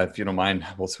 if you don't mind,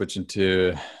 we'll switch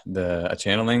into the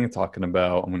channeling, talking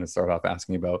about, I'm going to start off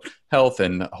asking about health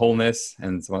and wholeness.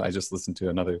 And so I just listened to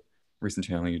another recent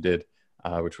channeling you did,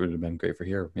 which would have been great for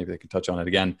here. Maybe I could touch on it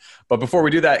again. But before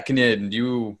we do that, do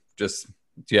you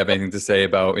have anything to say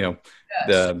about,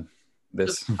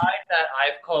 this? The guide that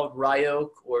I've called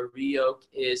Riok or Riok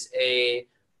is a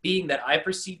being that I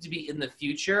perceive to be in the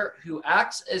future who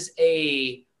acts as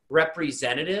a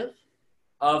representative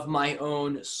of my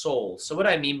own soul. So what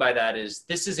I mean by that is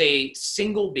this is a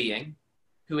single being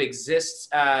who exists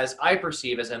as I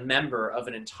perceive as a member of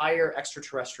an entire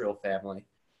extraterrestrial family.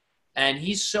 And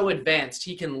he's so advanced,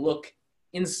 he can look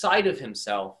inside of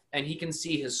himself and he can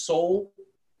see his soul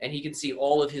and he can see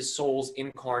all of his soul's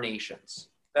incarnations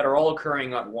that are all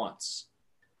occurring at once.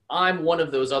 I'm one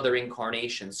of those other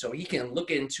incarnations. So he can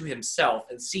look into himself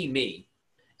and see me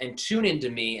and tune into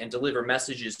me and deliver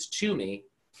messages to me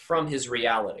from his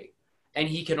reality. And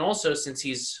he can also, since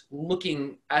he's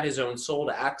looking at his own soul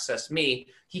to access me,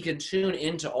 he can tune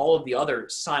into all of the other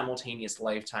simultaneous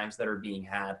lifetimes that are being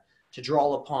had to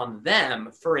draw upon them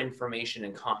for information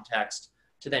and context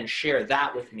to then share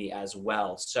that with me as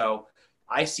well. So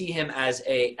I see him as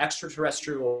a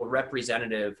extraterrestrial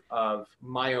representative of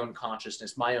my own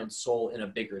consciousness, my own soul in a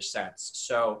bigger sense.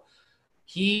 So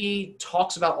he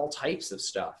talks about all types of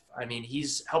stuff. I mean,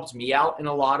 he's helped me out in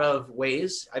a lot of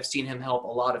ways. I've seen him help a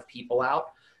lot of people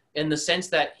out in the sense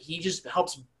that he just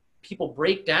helps people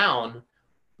break down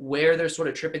where they're sort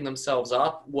of tripping themselves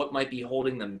up, what might be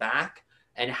holding them back,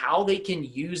 and how they can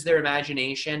use their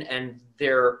imagination and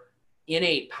their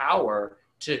innate power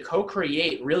to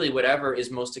co-create really whatever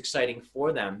is most exciting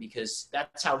for them, because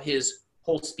that's how his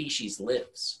whole species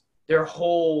lives. Their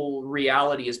whole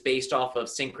reality is based off of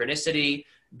synchronicity,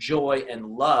 joy, and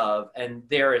love. And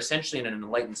they're essentially in an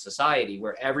enlightened society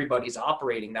where everybody's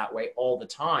operating that way all the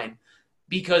time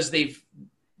because they've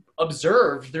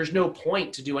observed there's no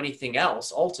point to do anything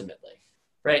else ultimately,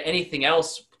 right? Anything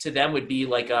else to them would be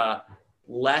like a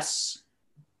less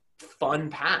fun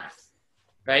path,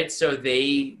 right? So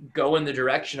they go in the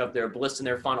direction of their bliss and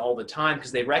their fun all the time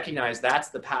because they recognize that's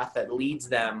the path that leads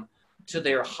them to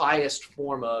their highest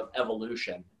form of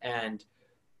evolution. And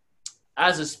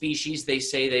as a species, they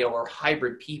say they are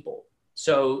hybrid people.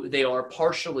 So they are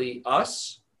partially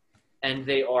us and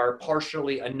they are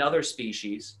partially another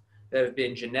species that have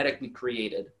been genetically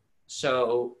created.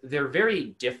 So they're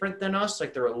very different than us.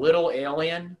 Like they're a little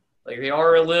alien. Like they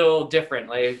are a little different.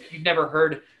 Like if you've never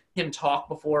heard him talk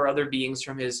before, other beings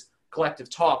from his collective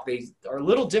talk, they are a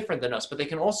little different than us, but they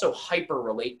can also hyper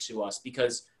relate to us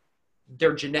because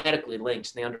they're genetically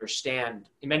linked. And they understand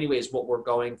in many ways what we're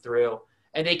going through,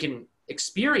 and they can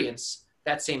experience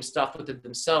that same stuff within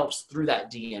themselves through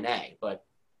that DNA, but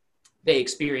they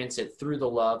experience it through the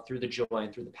love, through the joy,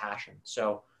 and through the passion.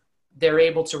 So they're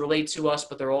able to relate to us,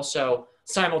 but they're also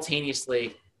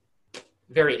simultaneously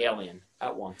very alien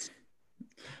at once.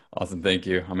 Awesome. Thank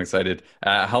you. I'm excited.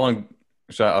 How long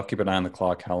I'll keep an eye on the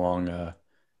clock. How long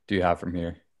do you have from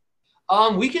here?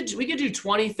 We could do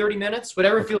 20, 30 minutes,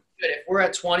 whatever feels good. If we're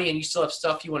at 20 and you still have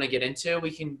stuff you want to get into,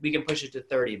 we can push it to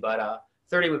 30, but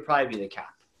 30 would probably be the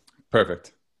cap.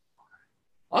 Perfect.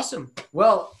 Awesome.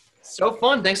 Well, so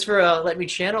fun. Thanks for letting me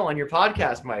channel on your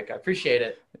podcast, Mike. I appreciate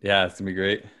it. Yeah, it's gonna be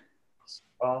great.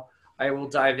 Well, I will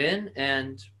dive in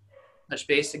and touch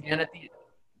base again at the end.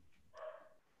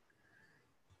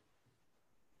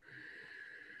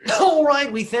 All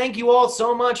right, we thank you all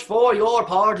so much for your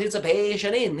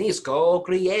participation in this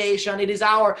co-creation. It is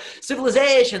our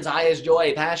civilization's highest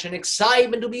joy, passion,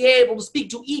 excitement to be able to speak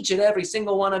to each and every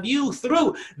single one of you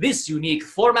through this unique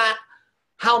format.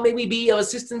 How may we be of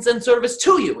assistance and service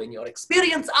to you in your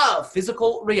experience of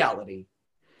physical reality?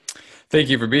 Thank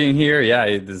you for being here. Yeah,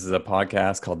 this is a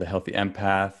podcast called The Healthy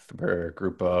Empath. We're a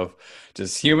group of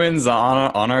just humans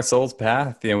on our soul's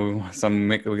path. You know, some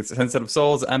sensitive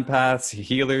souls, empaths,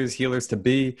 healers to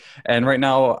be. And right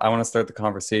now, I want to start the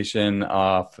conversation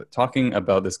off talking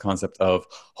about this concept of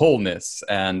wholeness.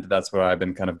 And that's what I've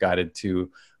been kind of guided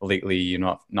to lately. You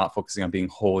know, not focusing on being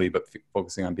holy, but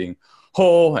focusing on being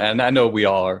whole. And I know we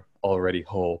all are already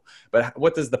whole. But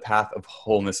what does the path of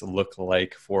wholeness look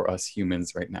like for us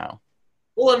humans right now?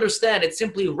 We'll understand it's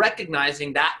simply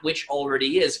recognizing that which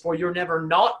already is, for you're never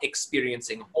not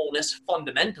experiencing wholeness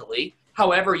fundamentally.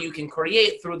 However, you can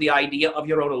create through the idea of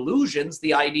your own illusions,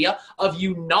 the idea of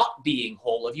you not being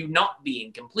whole, of you not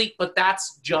being complete, but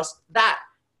that's just that,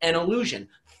 an illusion.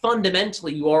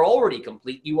 Fundamentally, you are already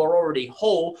complete, you are already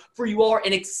whole, for you are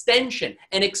an extension,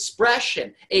 an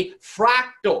expression, a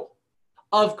fractal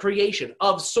of creation,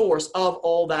 of source, of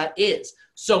all that is.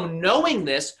 So knowing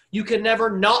this, you can never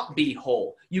not be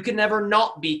whole. You can never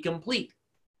not be complete.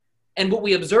 And what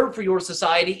we observe for your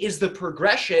society is the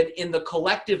progression in the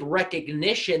collective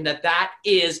recognition that that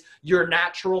is your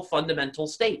natural fundamental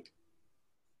state.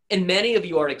 And many of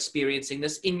you are experiencing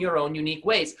this in your own unique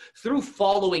ways through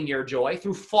following your joy,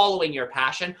 through following your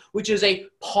passion, which is a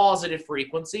positive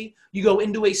frequency. You go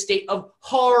into a state of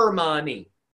harmony,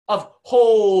 of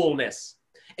wholeness.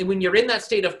 And when you're in that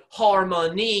state of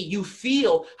harmony, you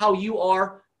feel how you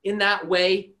are in that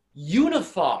way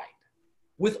unified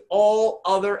with all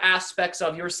other aspects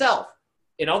of yourself.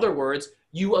 In other words,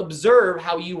 you observe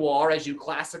how you are, as you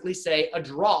classically say, a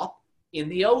drop in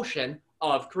the ocean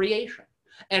of creation.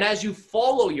 And as you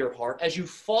follow your heart, as you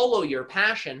follow your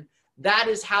passion, that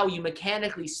is how you,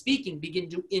 mechanically speaking, begin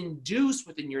to induce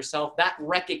within yourself that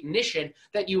recognition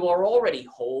that you are already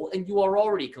whole and you are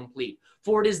already complete.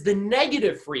 For it is the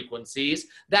negative frequencies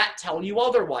that tell you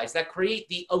otherwise, that create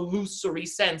the illusory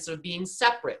sense of being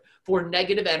separate. For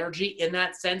negative energy in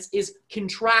that sense is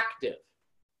contractive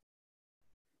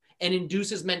and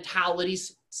induces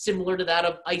mentalities similar to that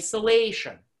of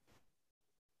isolation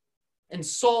and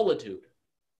solitude.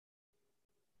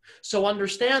 So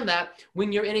understand that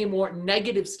when you're in a more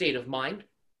negative state of mind,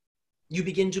 you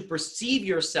begin to perceive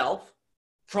yourself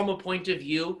from a point of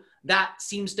view that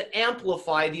seems to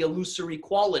amplify the illusory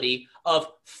quality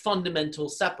of fundamental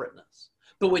separateness.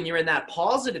 But when you're in that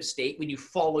positive state, when you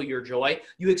follow your joy,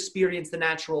 you experience the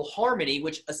natural harmony,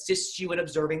 which assists you in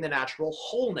observing the natural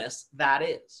wholeness that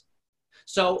is.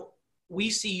 So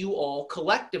we see you all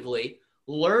collectively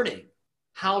learning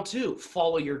how to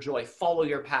follow your joy, follow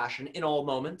your passion in all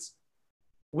moments,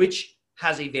 which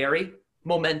has a very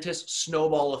momentous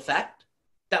snowball effect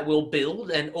that will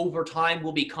build and over time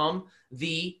will become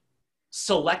the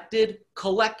selected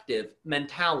collective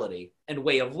mentality and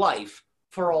way of life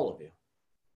for all of you.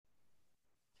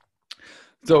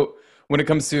 So when it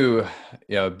comes to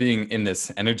being in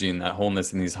this energy and that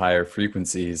wholeness in these higher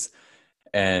frequencies,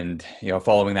 and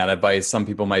following that advice, some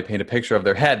people might paint a picture of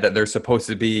their head that they're supposed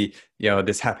to be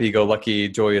this happy-go-lucky,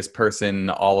 joyous person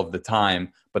all of the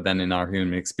time. But then in our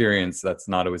human experience, that's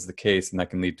not always the case, and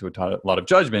that can lead to a lot of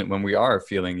judgment when we are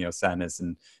feeling sadness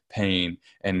and pain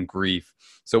and grief.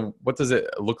 So what does it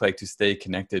look like to stay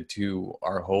connected to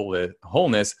our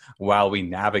wholeness while we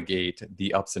navigate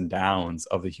the ups and downs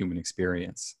of the human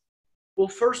experience? Well,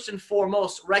 first and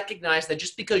foremost, recognize that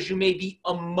just because you may be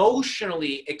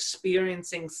emotionally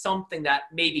experiencing something that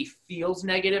maybe feels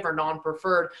negative or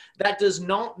non-preferred, that does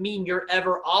not mean you're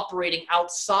ever operating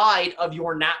outside of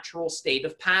your natural state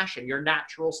of passion, your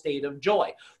natural state of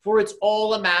joy. For it's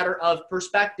all a matter of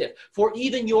perspective. For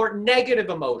even your negative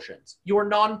emotions, your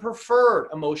non-preferred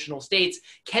emotional states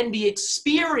can be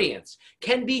experienced,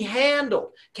 can be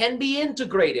handled, can be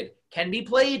integrated, can be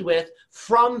played with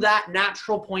from that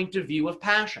natural point of view of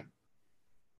passion.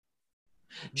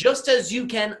 Just as you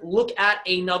can look at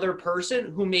another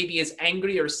person who maybe is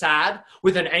angry or sad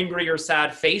with an angry or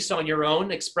sad face on your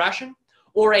own expression,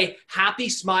 or a happy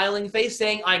smiling face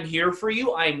saying, I'm here for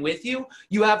you, I'm with you,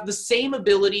 you have the same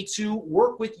ability to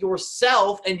work with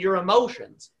yourself and your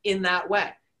emotions in that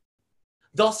way,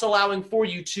 thus allowing for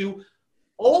you to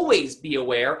always be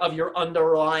aware of your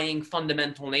underlying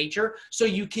fundamental nature so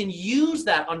you can use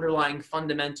that underlying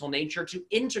fundamental nature to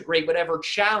integrate whatever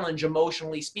challenge,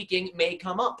 emotionally speaking, may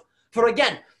come up. For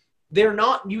again, they're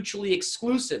not mutually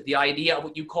exclusive, the idea of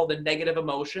what you call the negative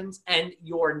emotions and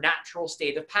your natural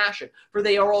state of passion, for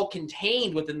they are all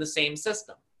contained within the same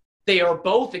system. They are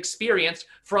both experienced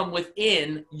from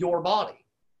within your body.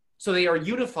 So they are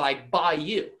unified by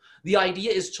you. The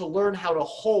idea is to learn how to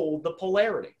hold the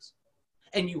polarities.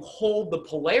 And you hold the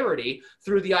polarity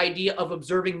through the idea of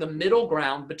observing the middle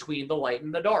ground between the light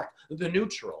and the dark, the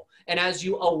neutral. And as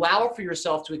you allow for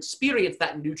yourself to experience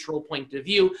that neutral point of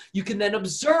view, you can then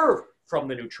observe from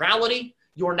the neutrality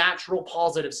your natural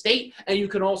positive state, and you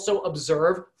can also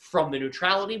observe from the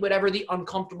neutrality whatever the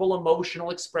uncomfortable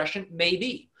emotional expression may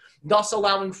be, thus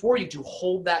allowing for you to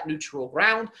hold that neutral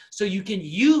ground so you can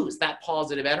use that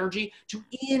positive energy to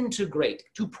integrate,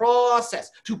 to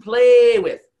process, to play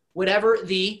with whatever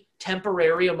the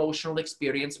temporary emotional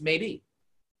experience may be.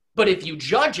 But if you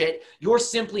judge it, you're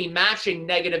simply matching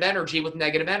negative energy with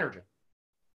negative energy.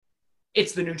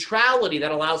 It's the neutrality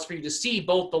that allows for you to see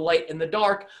both the light and the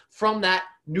dark from that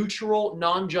neutral,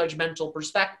 non-judgmental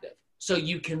perspective. So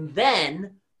you can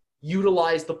then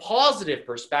utilize the positive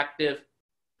perspective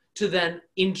to then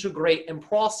integrate and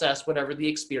process whatever the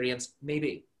experience may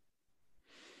be.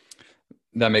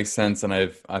 That makes sense, and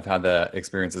I've had that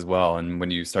experience as well. And when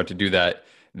you start to do that,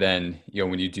 then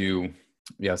when you do,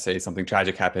 say something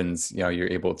tragic happens,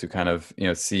 you're able to kind of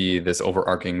see this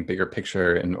overarching bigger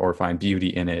picture and or find beauty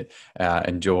in it,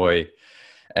 and joy.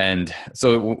 And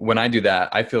so when I do that,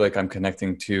 I feel like I'm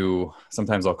connecting to,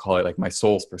 sometimes I'll call it like my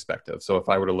soul's perspective. So if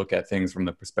I were to look at things from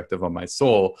the perspective of my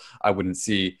soul, I wouldn't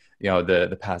see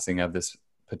the passing of this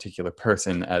particular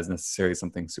person as necessarily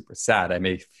something super sad. I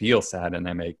may feel sad and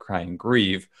I may cry and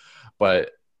grieve,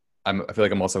 but I feel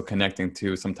like I'm also connecting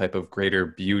to some type of greater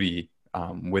beauty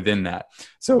within that.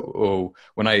 So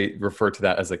when I refer to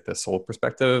that as like the soul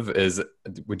perspective,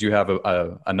 would you have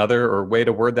another or way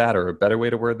to word that, or a better way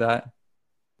to word that?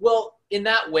 Well, in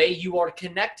that way, you are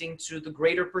connecting to the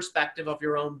greater perspective of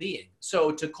your own being.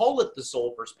 So to call it the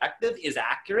soul perspective is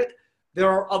accurate. There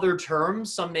are other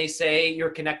terms. Some may say you're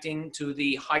connecting to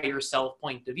the higher self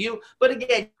point of view. But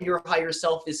again, your higher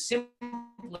self is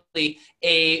simply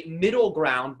a middle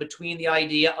ground between the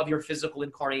idea of your physical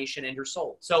incarnation and your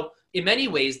soul. So in many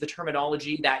ways, the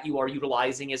terminology that you are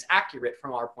utilizing is accurate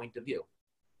from our point of view.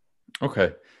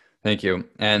 Okay, thank you.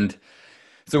 And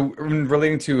so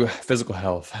relating to physical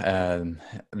health,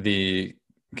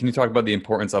 can you talk about the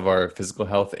importance of our physical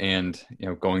health and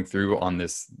going through on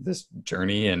this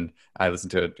journey? And I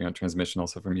listened to a transmission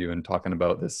also from you and talking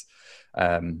about this,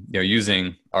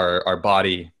 using our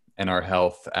body and our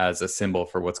health as a symbol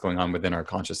for what's going on within our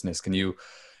consciousness. Can you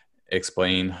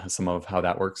explain some of how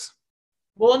that works?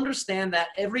 Well, understand that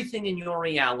everything in your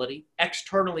reality,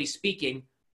 externally speaking,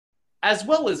 as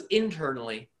well as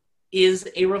internally, is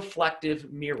a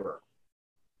reflective mirror.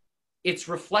 It's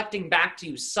reflecting back to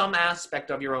you some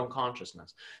aspect of your own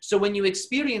consciousness. So when you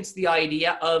experience the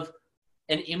idea of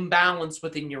an imbalance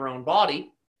within your own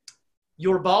body,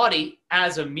 your body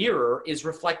as a mirror is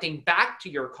reflecting back to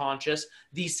your conscious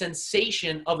the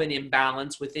sensation of an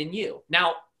imbalance within you.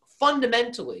 Now,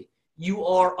 fundamentally, you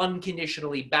are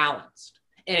unconditionally balanced.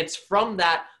 And it's from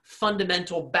that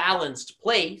fundamental balanced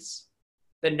place,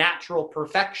 the natural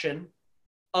perfection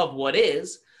of what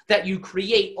is, that you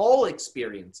create all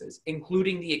experiences,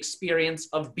 including the experience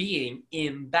of being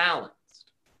imbalanced.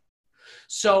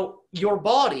 So your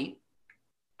body,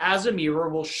 as a mirror,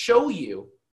 will show you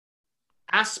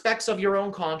aspects of your own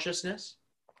consciousness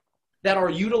that are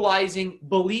utilizing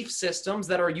belief systems,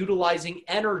 that are utilizing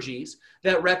energies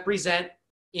that represent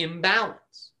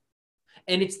imbalance.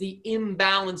 And it's the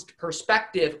imbalanced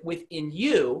perspective within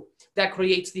you that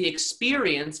creates the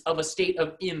experience of a state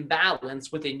of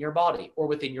imbalance within your body or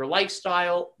within your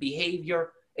lifestyle,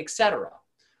 behavior, etc.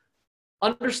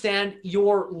 Understand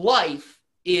your life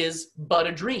is but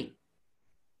a dream.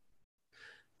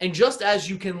 And just as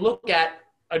you can look at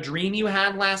a dream you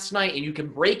had last night and you can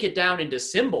break it down into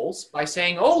symbols by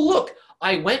saying, oh, look,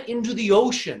 I went into the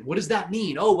ocean. What does that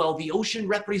mean? Oh, well, the ocean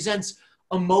represents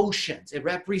emotions. It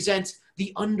represents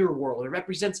the underworld. It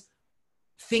represents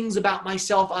things about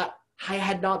myself I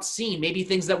had not seen, maybe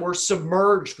things that were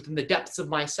submerged within the depths of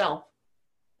myself.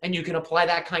 And you can apply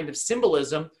that kind of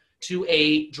symbolism to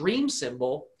a dream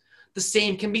symbol. The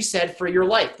same can be said for your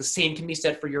life. The same can be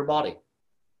said for your body.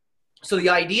 So the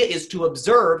idea is to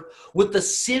observe what the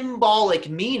symbolic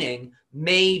meaning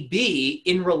may be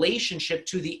in relationship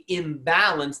to the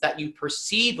imbalance that you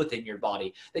perceive within your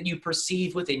body, that you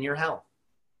perceive within your health.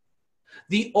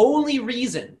 The only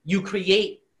reason you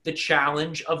create the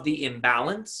challenge of the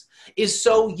imbalance is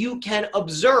so you can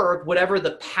observe whatever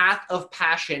the path of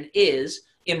passion is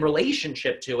in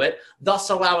relationship to it,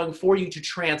 thus allowing for you to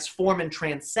transform and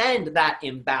transcend that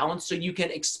imbalance so you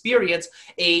can experience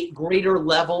a greater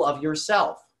level of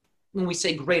yourself. When we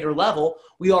say greater level,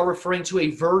 we are referring to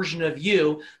a version of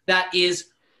you that is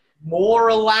more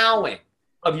allowing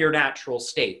of your natural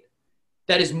state,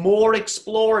 that is more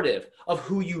explorative of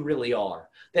who you really are,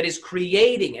 that is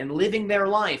creating and living their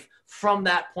life from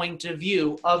that point of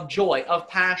view of joy, of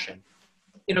passion,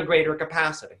 in a greater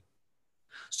capacity.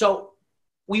 So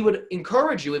we would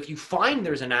encourage you, if you find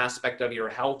there's an aspect of your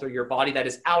health or your body that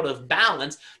is out of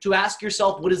balance, to ask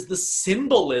yourself, what is the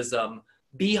symbolism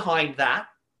behind that?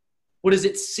 What does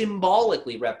it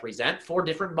symbolically represent for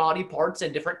different body parts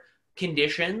and different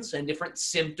conditions and different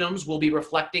symptoms will be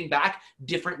reflecting back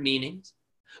different meanings?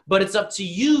 But it's up to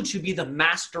you to be the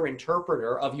master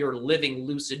interpreter of your living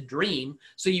lucid dream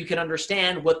so you can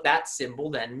understand what that symbol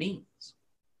then means.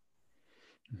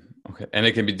 Okay. And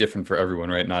it can be different for everyone,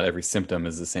 right? Not every symptom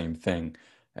is the same thing.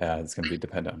 It's going to be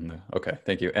dependent on the, okay,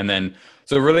 thank you. And then,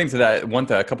 so relating to that,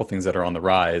 a couple things that are on the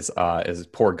rise is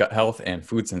poor gut health and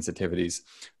food sensitivities.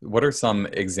 What are some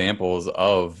examples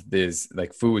of these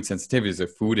like food sensitivities or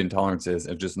food intolerances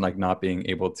and just like not being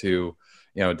able to,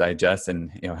 digest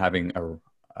and, having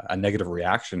a negative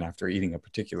reaction after eating a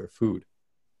particular food?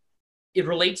 It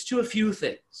relates to a few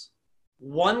things.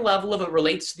 One level of it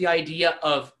relates to the idea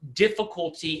of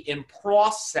difficulty in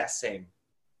processing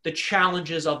the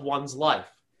challenges of one's life.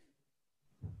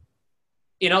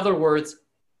 In other words,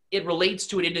 it relates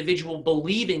to an individual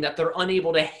believing that they're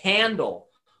unable to handle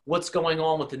what's going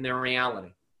on within their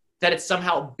reality, that it's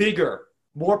somehow bigger,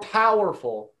 more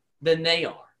powerful than they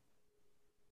are.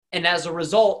 And as a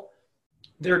result,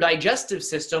 their digestive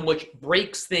system, which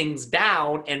breaks things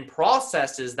down and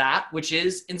processes that, which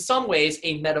is in some ways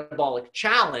a metabolic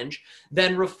challenge,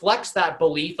 then reflects that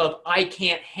belief of I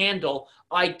can't handle,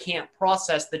 I can't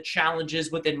process the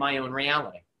challenges within my own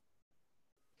reality.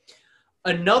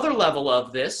 Another level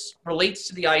of this relates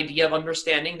to the idea of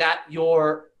understanding that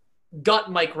your gut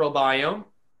microbiome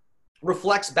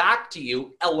reflects back to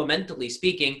you, elementally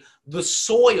speaking, the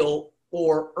soil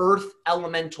or earth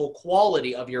elemental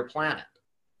quality of your planet.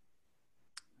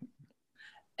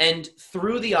 And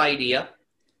through the idea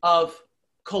of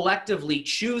collectively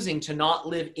choosing to not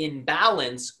live in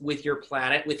balance with your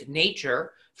planet, with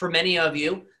nature, for many of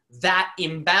you, that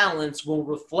imbalance will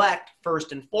reflect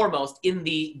first and foremost in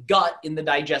the gut, in the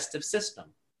digestive system,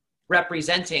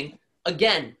 representing,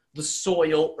 again, the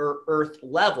soil or earth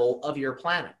level of your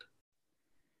planet.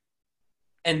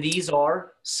 And these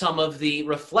are some of the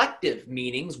reflective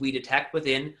meanings we detect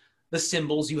within the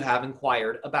symbols you have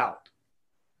inquired about.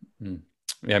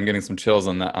 Yeah, I'm getting some chills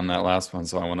on that last one,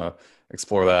 so I want to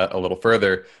explore that a little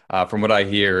further. From what I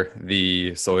hear,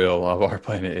 the soil of our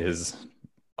planet is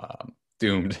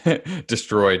doomed,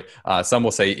 destroyed. Some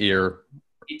will say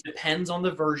It depends on the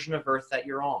version of Earth that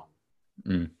you're on.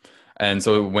 And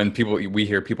so when we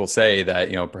hear people say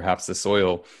that, perhaps the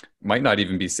soil might not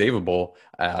even be savable,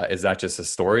 is that just a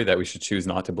story that we should choose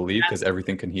not to believe because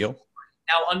everything can heal?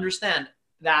 Now, understand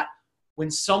that when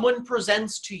someone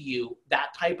presents to you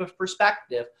that type of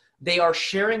perspective, they are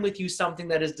sharing with you something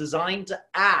that is designed to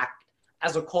act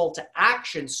as a call to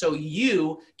action so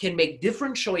you can make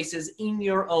different choices in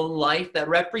your own life that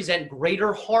represent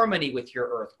greater harmony with your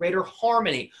earth, greater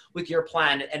harmony with your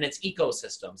planet and its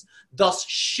ecosystems, thus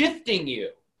shifting you,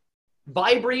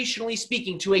 vibrationally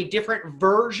speaking, to a different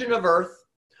version of earth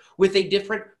with a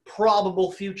different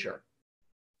probable future,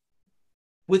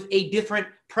 with a different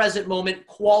present moment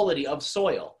quality of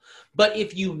soil. But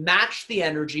if you match the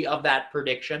energy of that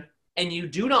prediction and you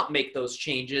do not make those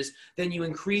changes, then you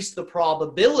increase the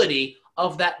probability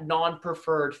of that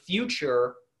non-preferred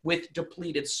future with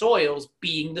depleted soils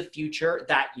being the future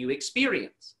that you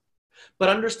experience. But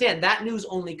understand that news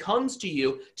only comes to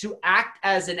you to act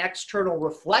as an external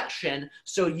reflection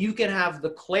so you can have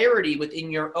the clarity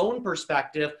within your own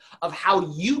perspective of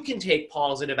how you can take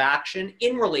positive action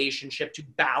in relationship to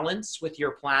balance with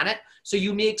your planet so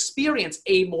you may experience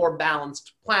a more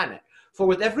balanced planet. For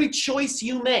with every choice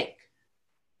you make,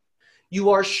 you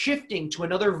are shifting to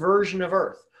another version of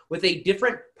Earth with a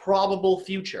different probable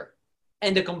future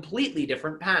and a completely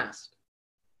different past.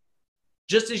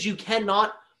 Just as you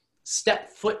cannot step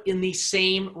foot in the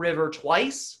same river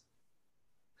twice,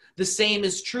 the same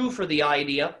is true for the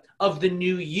idea of the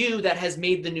new you that has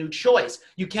made the new choice.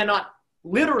 You cannot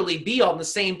literally be on the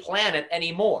same planet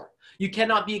anymore. You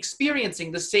cannot be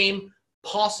experiencing the same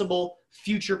possible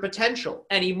future potential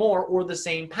anymore or the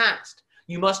same past.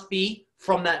 You must be,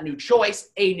 from that new choice,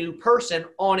 a new person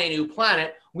on a new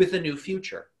planet with a new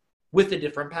future, with a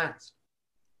different past.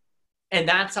 And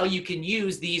that's how you can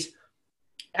use these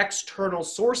external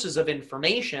sources of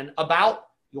information about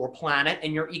your planet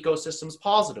and your ecosystems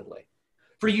positively.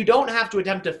 For you don't have to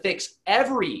attempt to fix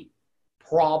every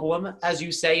problem, as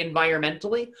you say,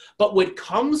 environmentally, but what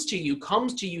comes to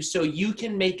you so you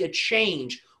can make a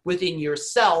change within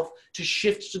yourself to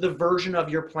shift to the version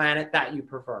of your planet that you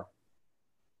prefer.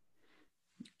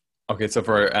 Okay, so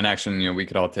for an action, we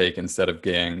could all take instead of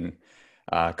getting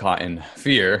caught in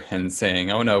fear and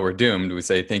saying, "Oh no, we're doomed," we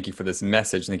say, "Thank you for this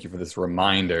message. Thank you for this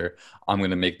reminder. I'm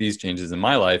going to make these changes in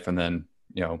my life, and then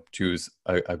choose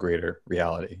a greater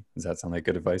reality." Does that sound like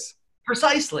good advice?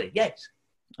 Precisely, yes.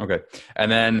 Okay, and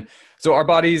then so our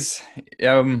bodies,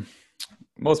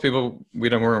 most people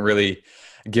weren't really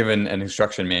given an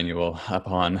instruction manual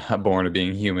upon born of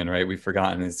being human, right? We've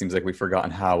forgotten. It seems like we've forgotten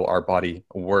how our body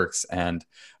works, and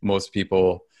most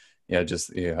people,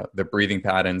 the breathing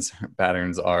patterns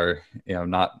are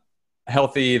not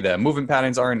healthy. The movement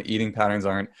patterns aren't. Eating patterns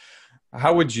aren't.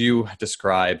 How would you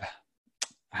describe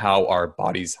how our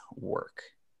bodies work?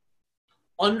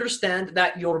 Understand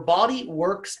that your body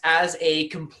works as a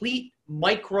complete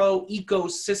micro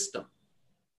ecosystem.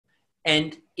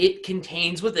 And it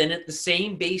contains within it the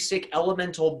same basic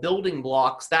elemental building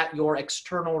blocks that your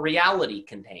external reality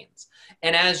contains.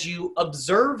 And as you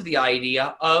observe the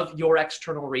idea of your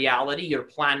external reality, your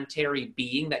planetary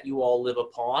being that you all live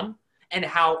upon, and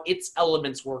how its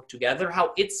elements work together,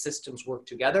 how its systems work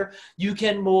together, you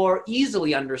can more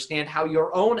easily understand how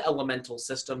your own elemental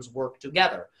systems work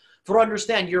together. For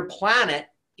understand, your planet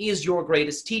is your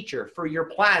greatest teacher. For your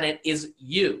planet is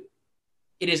you.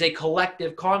 It is a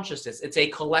collective consciousness. It's a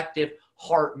collective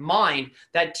heart-mind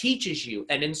that teaches you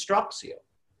and instructs you.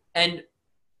 And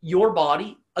your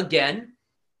body, again,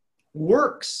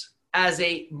 works as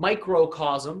a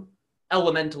microcosm,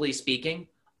 elementally speaking,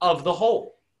 of the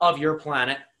whole, of your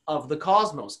planet, of the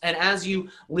cosmos. And as you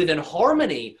live in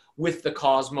harmony with the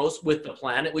cosmos, with the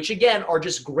planet, which again are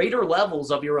just greater levels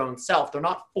of your own self. They're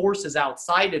not forces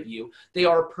outside of you. They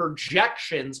are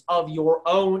projections of your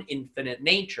own infinite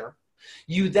nature.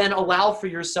 You then allow for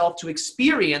yourself to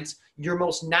experience your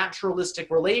most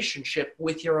naturalistic relationship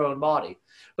with your own body.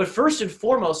 But first and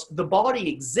foremost, the body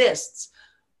exists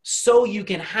so you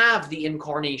can have the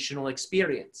incarnational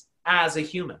experience as a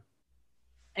human.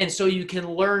 And so you can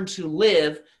learn to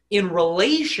live in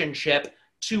relationship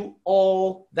to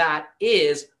all that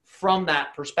is from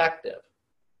that perspective,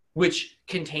 which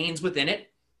contains within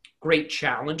it great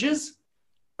challenges.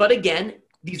 But again,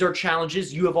 these are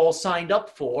challenges you have all signed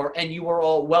up for, and you are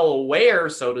all well aware,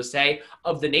 so to say,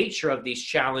 of the nature of these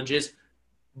challenges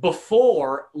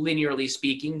before, linearly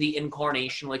speaking, the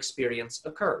incarnational experience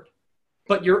occurred.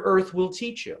 But your earth will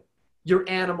teach you. Your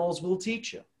animals will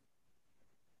teach you.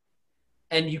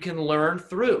 And you can learn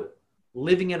through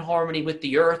living in harmony with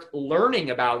the earth,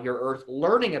 learning about your earth,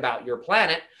 learning about your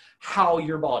planet, how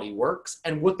your body works,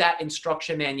 and what that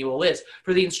instruction manual is.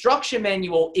 For the instruction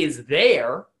manual is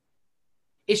there.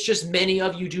 It's just many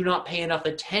of you do not pay enough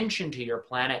attention to your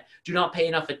planet, do not pay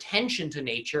enough attention to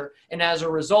nature, and as a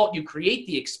result, you create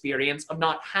the experience of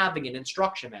not having an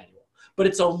instruction manual. But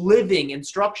it's a living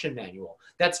instruction manual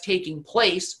that's taking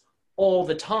place all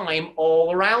the time,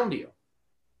 all around you.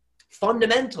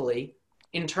 Fundamentally,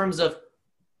 in terms of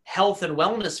health and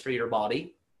wellness for your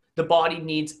body, the body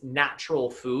needs natural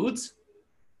foods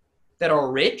that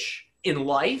are rich in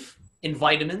life, in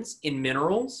vitamins, in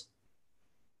minerals,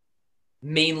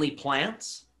 mainly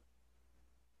plants.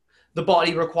 The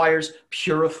body requires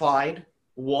purified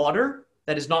water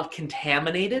that is not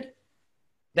contaminated,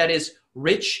 that is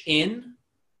rich in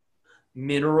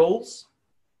minerals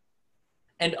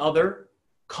and other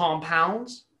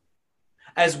compounds,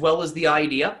 as well as the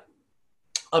idea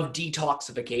of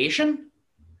detoxification,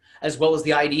 as well as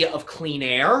the idea of clean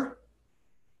air,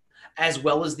 as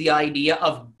well as the idea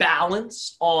of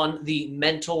balance on the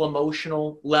mental,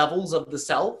 emotional levels of the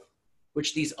self,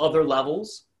 which these other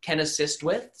levels can assist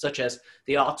with, such as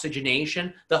the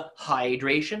oxygenation, the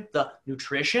hydration, the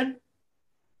nutrition.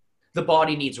 The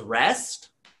body needs rest.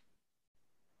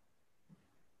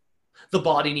 The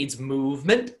body needs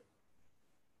movement.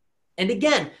 And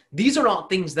again, these are not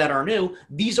things that are new.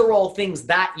 These are all things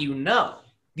that you know.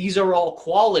 These are all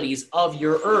qualities of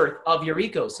your earth, of your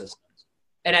ecosystems.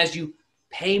 And as you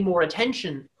pay more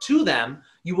attention to them,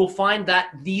 you will find that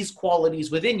these qualities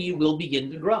within you will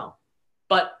begin to grow.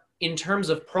 But in terms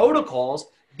of protocols,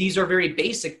 these are very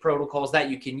basic protocols that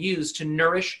you can use to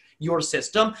nourish your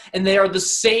system. And they are the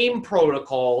same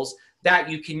protocols that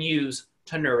you can use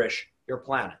to nourish your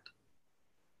planet.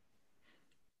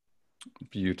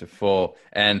 Beautiful.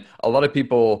 And a lot of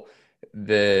people,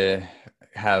 they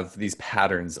have these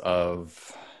patterns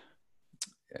of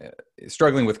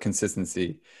struggling with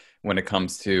consistency when it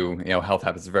comes to, health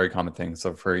habits. Is a very common thing.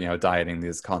 So for, dieting,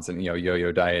 this constant,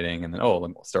 yo-yo dieting, and then, let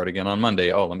me start again on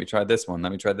Monday. Oh, let me try this one.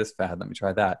 Let me try this fad. Let me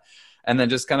try that. And then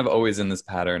just kind of always in this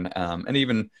pattern. And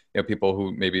even, people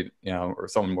who maybe, or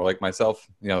someone more like myself,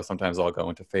 sometimes I'll go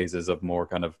into phases of more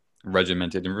kind of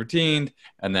regimented and routine,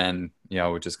 and then,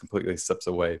 it just completely slips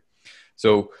away.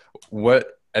 So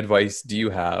what advice do you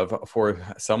have for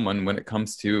someone when it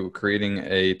comes to creating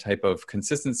a type of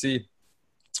consistency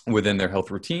within their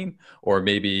health routine? Or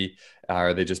maybe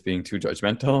are they just being too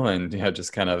judgmental and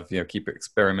just kind of keep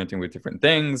experimenting with different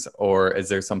things? Or is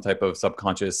there some type of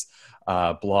subconscious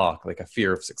block, like a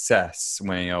fear of success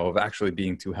when of actually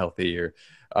being too healthy? Or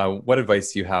what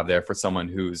advice do you have there for someone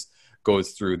who's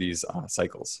goes through these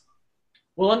cycles?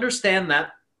 Well, understand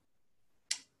that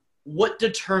what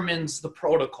determines the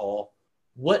protocol,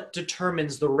 what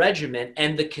determines the regimen,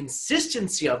 and the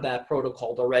consistency of that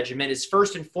protocol, the regimen, is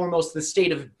first and foremost the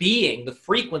state of being, the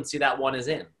frequency that one is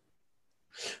in.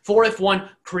 For if one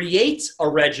creates a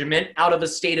regimen out of a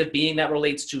state of being that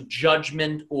relates to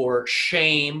judgment or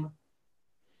shame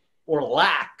or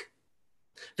lack,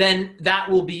 then that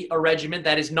will be a regimen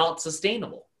that is not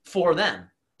sustainable for them,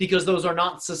 because those are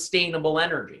not sustainable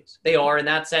energies. They are, in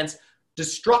that sense,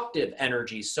 destructive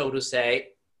energies, so to say,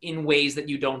 in ways that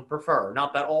you don't prefer.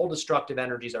 Not that all destructive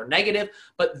energies are negative,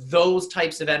 but those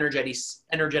types of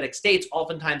energetic states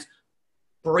oftentimes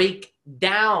break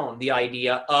down the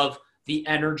idea of the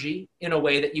energy in a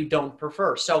way that you don't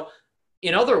prefer. So,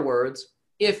 in other words,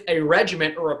 if a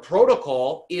regimen or a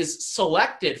protocol is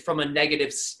selected from a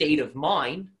negative state of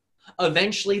mind,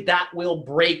 eventually that will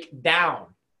break down,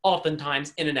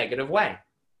 oftentimes in a negative way,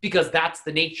 because that's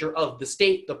the nature of the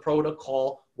state the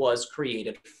protocol was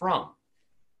created from.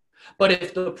 But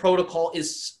if the protocol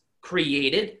is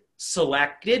created,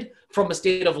 selected from a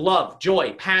state of love,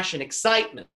 joy, passion,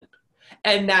 excitement,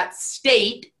 and that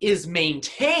state is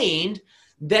maintained,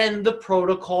 then the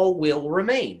protocol will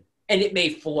remain. And it may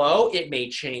flow, it may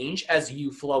change as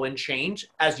you flow and change,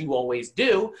 as you always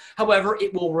do. However,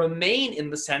 it will remain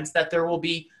in the sense that there will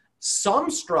be some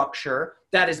structure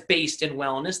that is based in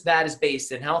wellness, that is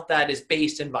based in health, that is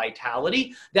based in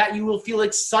vitality, that you will feel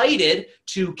excited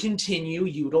to continue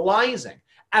utilizing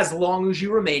as long as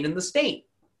you remain in the state.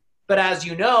 But as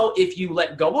you know, if you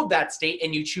let go of that state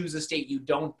and you choose a state you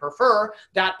don't prefer,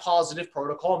 that positive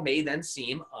protocol may then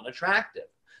seem unattractive.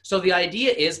 So the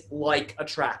idea is like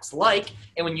attracts like,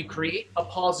 and when you create a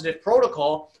positive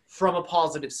protocol from a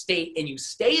positive state and you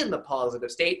stay in the positive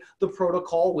state, the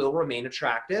protocol will remain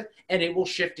attractive and it will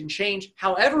shift and change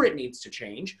however it needs to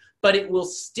change, but it will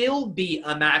still be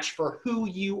a match for who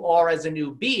you are as a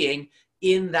new being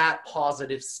in that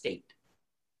positive state.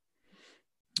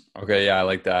 Okay, yeah, I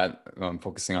like that.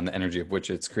 Focusing on the energy of which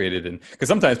it's created, and because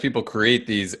sometimes people create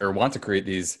these or want to create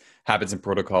these habits and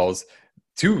protocols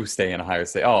to stay in a higher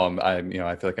state. Oh, I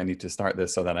feel like I need to start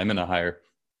this so that I'm in a higher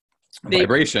They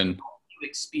vibration.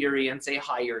 experience a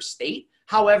higher state.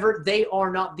 However, they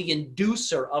are not the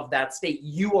inducer of that state.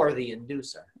 You are the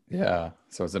inducer. Yeah,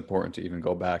 so it's important to even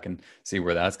go back and see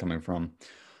where that's coming from.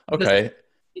 Because Okay,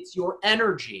 it's your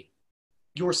energy,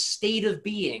 your state of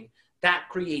being that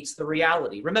creates the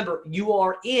reality. Remember, you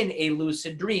are in a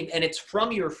lucid dream, and it's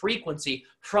from your frequency,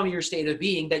 from your state of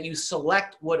being, that you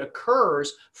select what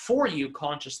occurs for you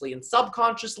consciously and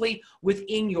subconsciously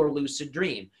within your lucid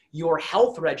dream. Your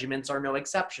health regimens are no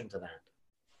exception to that.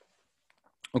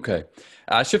 okay.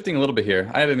 Shifting a little bit here,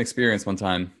 I had an experience one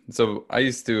time. So I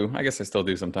used to, I guess I still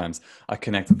do sometimes. I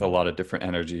connect with a lot of different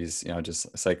energies,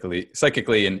 just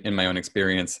psychically in my own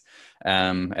experience.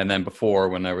 And then before,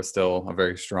 when I was still a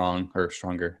very strong or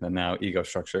stronger than now ego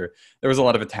structure, there was a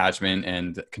lot of attachment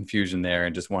and confusion there,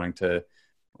 and just wanting to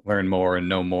learn more and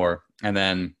know more. And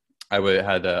then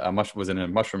had was in a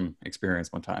mushroom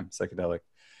experience one time, psychedelic,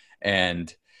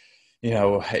 and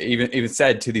I even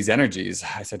said to these energies,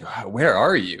 I said, "Where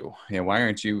are you? Why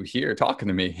aren't you here talking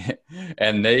to me?"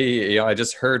 And they, I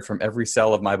just heard from every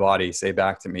cell of my body say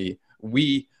back to me,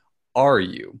 "We are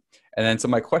you." And then, so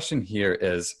my question here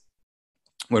is,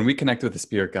 when we connect with a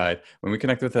spirit guide, when we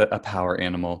connect with a power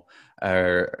animal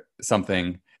or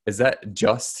something, is that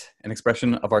just an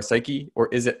expression of our psyche, or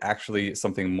is it actually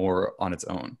something more on its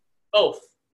own? Both.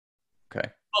 Okay.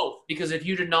 Both. Because if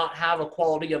you did not have a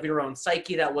quality of your own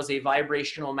psyche that was a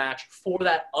vibrational match for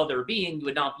that other being, you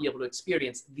would not be able to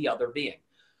experience the other being.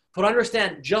 But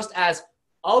understand, just as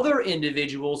other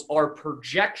individuals are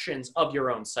projections of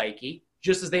your own psyche,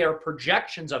 just as they are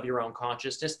projections of your own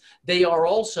consciousness, they are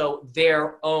also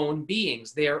their own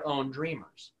beings, their own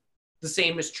dreamers. The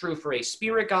same is true for a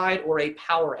spirit guide or a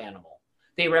power animal.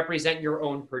 They represent your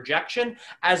own projection,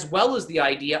 as well as the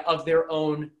idea of their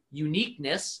own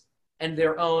uniqueness and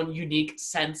their own unique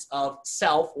sense of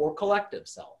self or collective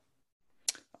self.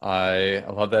 I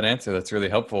love that answer. That's really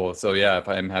helpful. So yeah, if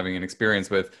I'm having an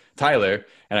experience with Tyler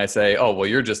and I say, "Oh, well,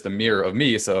 you're just a mirror of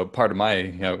me, so part of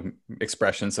my,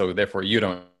 expression, so therefore you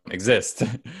don't exist,"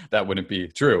 that wouldn't be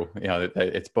true.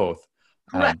 It's both.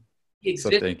 Correct. He So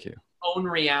exists thank you. own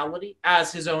reality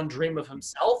as his own dream of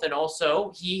himself, and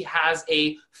also he has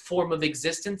a form of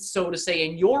existence, so to say,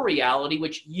 in your reality,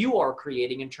 which you are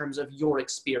creating in terms of your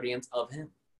experience of him.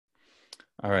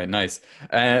 All right, nice.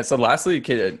 So lastly,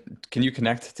 can you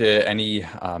connect to any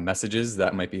messages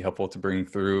that might be helpful to bring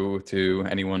through to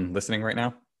anyone listening right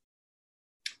now?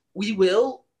 We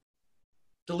will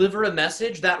deliver a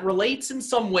message that relates in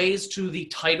some ways to the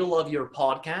title of your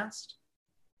podcast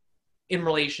in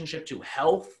relationship to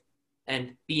health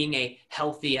and being a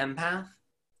healthy empath.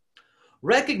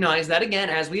 Recognize that, again,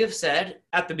 as we have said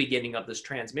at the beginning of this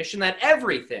transmission, that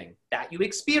everything that you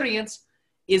experience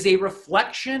is a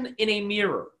reflection in a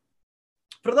mirror.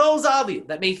 For those of you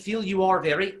that may feel you are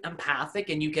very empathic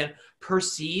and you can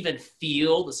perceive and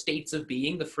feel the states of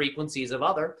being, the frequencies of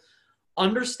other,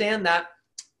 understand that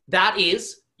that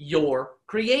is your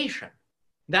creation.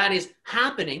 That is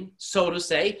happening, so to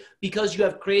say, because you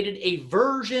have created a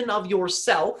version of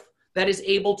yourself that is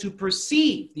able to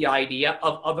perceive the idea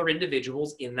of other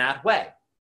individuals in that way.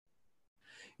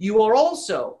 You are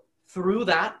also, through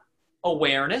that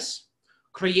awareness,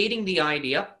 creating the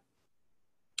idea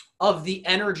of the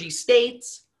energy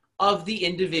states of the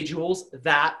individuals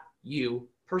that you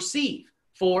perceive,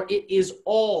 for it is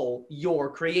all your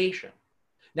creation.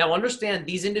 Now understand,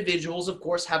 these individuals, of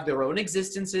course, have their own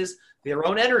existences, their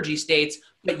own energy states,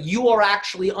 but you are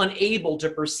actually unable to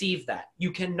perceive that.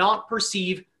 You cannot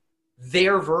perceive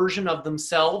their version of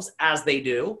themselves as they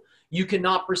do. You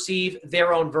cannot perceive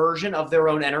their own version of their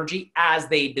own energy as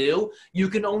they do. You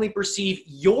can only perceive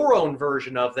your own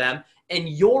version of them and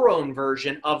your own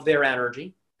version of their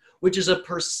energy, which is a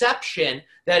perception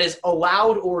that is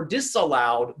allowed or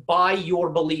disallowed by your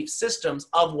belief systems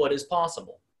of what is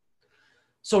possible.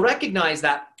 So recognize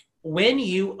that when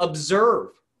you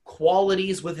observe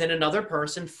qualities within another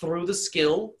person through the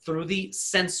skill, through the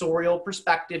sensorial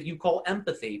perspective you call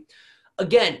empathy,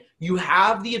 again, you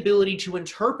have the ability to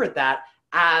interpret that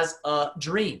as a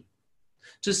dream.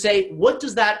 To say, what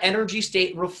does that energy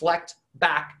state reflect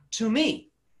back to me?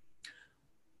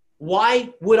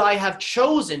 Why would I have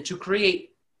chosen to create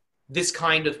this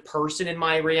kind of person in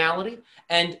my reality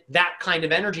and that kind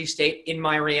of energy state in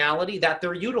my reality that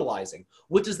they're utilizing?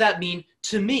 What does that mean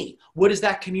to me? What is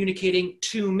that communicating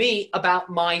to me about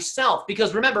myself?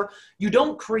 Because remember, you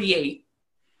don't create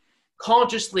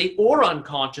consciously or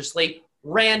unconsciously,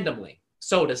 randomly,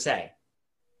 so to say.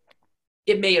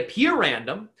 It may appear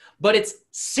random, but it's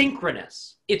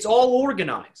synchronous. It's all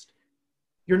organized.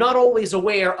 You're not always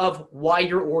aware of why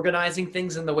you're organizing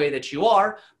things in the way that you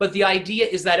are, but the idea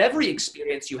is that every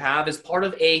experience you have is part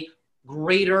of a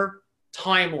greater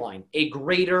timeline, a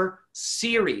greater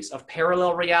series of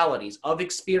parallel realities, of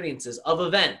experiences, of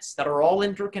events that are all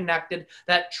interconnected,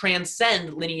 that transcend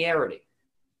linearity.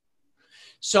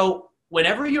 So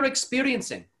whenever you're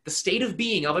experiencing the state of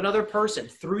being of another person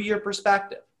through your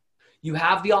perspective, you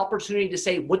have the opportunity to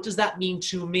say, what does that mean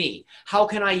to me? How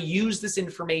can I use this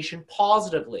information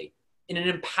positively in an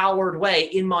empowered way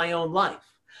in my own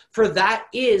life? For that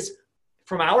is,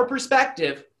 from our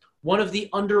perspective, one of the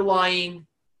underlying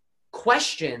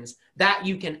questions that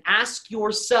you can ask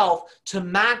yourself to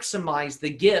maximize the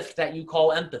gift that you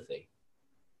call empathy.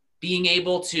 Being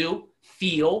able to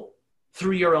feel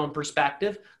through your own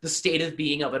perspective the state of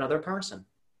being of another person.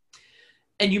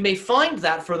 And you may find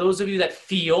that for those of you that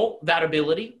feel that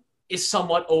ability is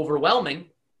somewhat overwhelming,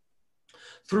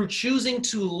 through choosing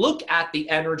to look at the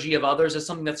energy of others as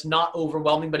something that's not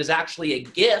overwhelming, but is actually a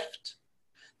gift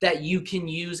that you can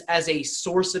use as a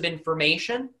source of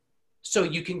information so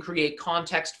you can create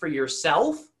context for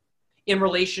yourself in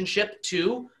relationship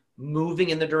to moving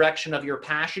in the direction of your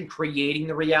passion, creating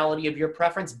the reality of your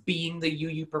preference, being the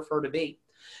you prefer to be,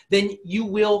 then you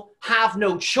will have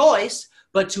no choice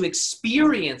but to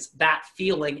experience that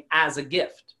feeling as a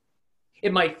gift.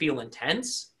 It might feel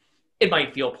intense, it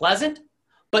might feel pleasant,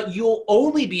 but you'll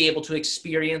only be able to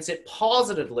experience it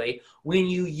positively when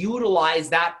you utilize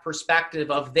that perspective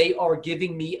of they are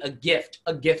giving me a gift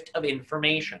of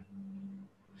information.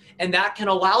 And that can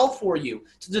allow for you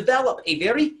to develop a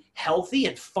very healthy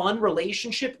and fun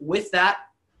relationship with that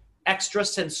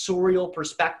extrasensorial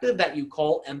perspective that you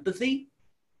call empathy.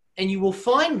 And you will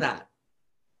find that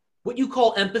what you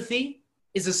call empathy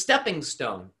is a stepping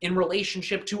stone in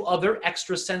relationship to other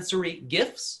extrasensory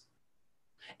gifts.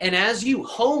 And as you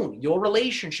hone your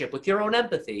relationship with your own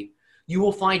empathy, you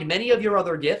will find many of your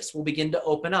other gifts will begin to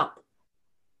open up.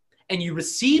 And you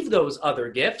receive those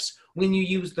other gifts when you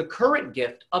use the current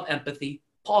gift of empathy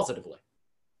positively.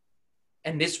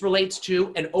 And this relates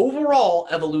to an overall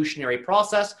evolutionary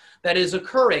process that is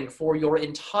occurring for your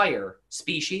entire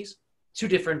species to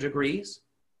different degrees.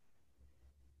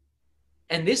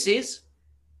 And this is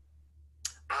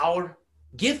our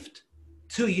gift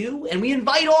to you. And we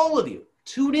invite all of you,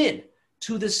 tune in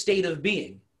to the state of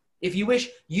being. If you wish,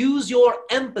 use your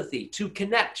empathy to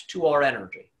connect to our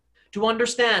energy, to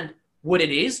understand what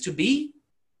it is to be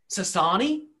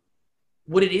Sasani,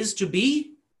 what it is to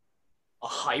be a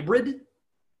hybrid,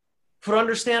 for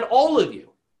understand all of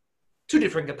you to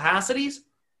different capacities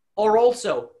are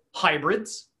also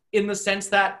hybrids in the sense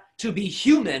that to be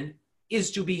human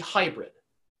is to be hybrid.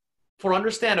 For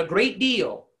understand a great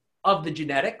deal of the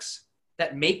genetics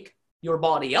that make your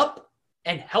body up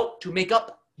and help to make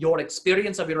up your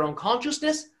experience of your own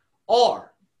consciousness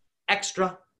are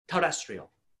extraterrestrial.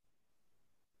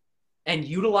 And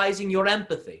utilizing your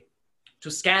empathy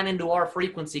to scan into our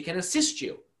frequency can assist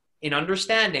you in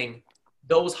understanding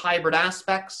those hybrid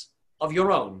aspects of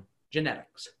your own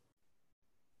genetics.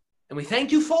 And we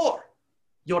thank you for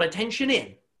your attention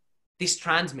in this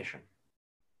transmission.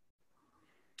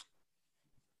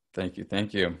 Thank you.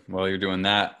 Thank you. While you're doing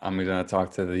that, I'm going to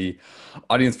talk to the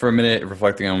audience for a minute,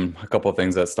 reflecting on a couple of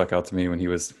things that stuck out to me when he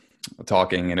was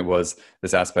talking. And it was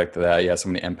this aspect that, yeah, so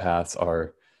many empaths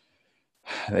are,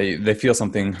 they feel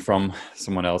something from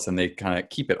someone else and they kind of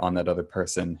keep it on that other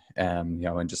person, and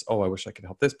just, oh, I wish I could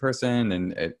help this person,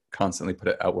 and it constantly put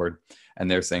it outward. And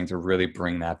they're saying to really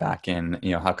bring that back in,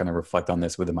 how can I reflect on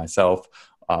this within myself?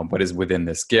 What is within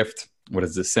this gift? What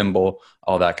is the symbol?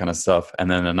 All that kind of stuff. And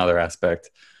then another aspect,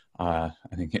 I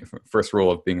think first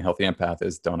rule of being a healthy empath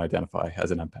is don't identify as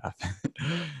an empath.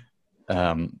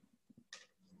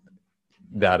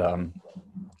 That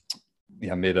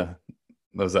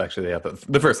was actually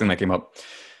the first thing that came up.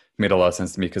 Made a lot of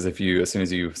sense to me, because as soon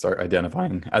as you start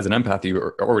identifying as an empath, you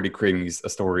are already creating these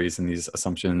stories and these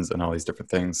assumptions and all these different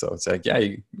things. So it's like, yeah,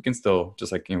 you can still,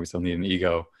 just like, we still need an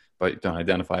ego, but don't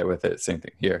identify with it. Same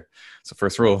thing here. So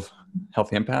first rule,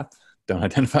 healthy empath, don't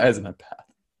identify as an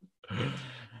empath.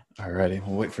 All righty,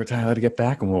 we'll wait for Tyler to get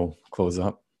back and we'll close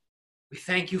up. We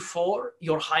thank you for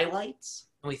your highlights,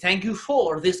 and we thank you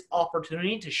for this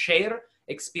opportunity to share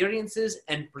experiences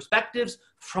and perspectives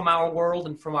from our world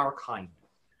and from our kind.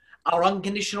 Our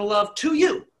unconditional love to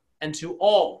you and to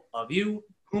all of you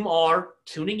whom are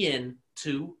tuning in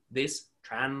to this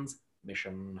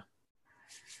transmission.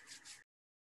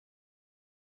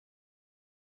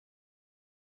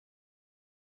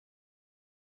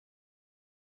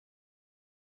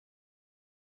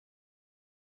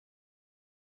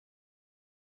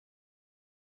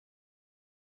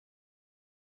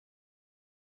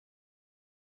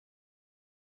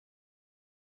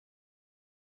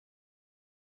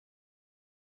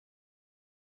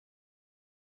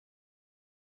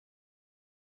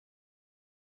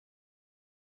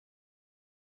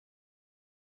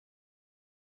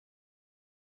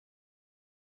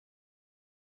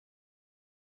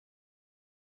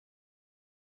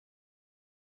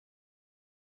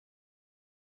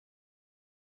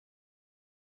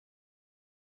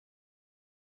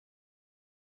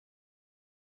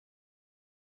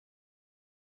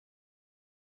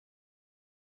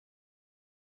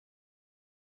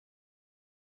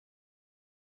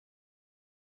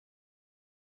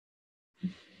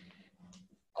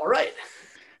 All right.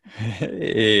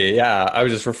 Hey, yeah, I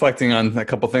was just reflecting on a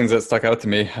couple things that stuck out to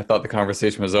me. I thought the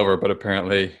conversation was over, but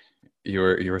apparently you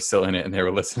were still in it and they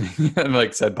were listening and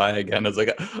like said bye again. I was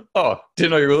like, oh, didn't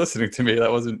know you were listening to me.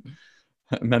 That wasn't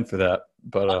meant for that.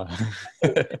 But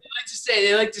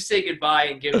They like to say goodbye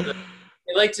and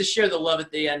they like to share the love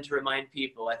at the end to remind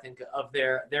people, I think, of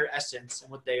their essence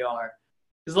and what they are.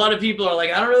 Because a lot of people are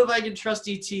like, I don't know if I can trust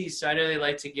ET, so I know they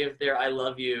like to give their I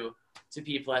love you to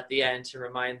people at the end to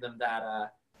remind them that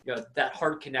that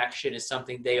heart connection is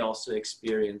something they also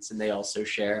experience and they also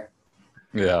share.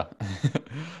 yeah.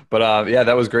 But yeah,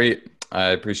 that was great. I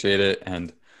appreciate it,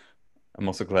 and I'm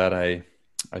also glad I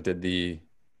did the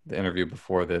interview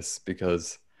before this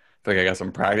because I feel like I got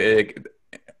some practice.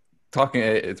 Talking,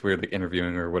 it's weird, like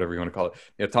interviewing or whatever you want to call it.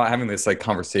 Yeah, having this like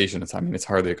conversation. I mean, it's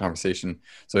hardly a conversation.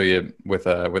 So you with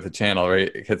a channel, right?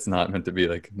 It's not meant to be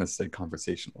like necessarily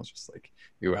conversational. It's just like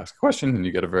you ask a question and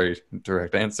you get a very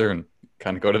direct answer and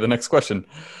kind of go to the next question.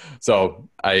 So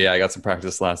I got some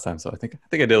practice last time, so I think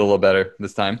I did a little better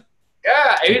this time.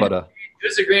 Yeah, But it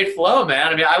was a great flow,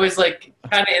 man. I mean, I was like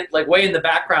kind of like way in the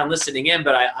background listening in,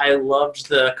 but I loved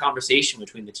the conversation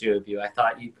between the two of you. I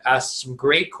thought you asked some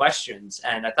great questions,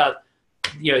 and I thought,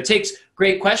 it takes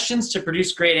great questions to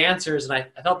produce great answers, and I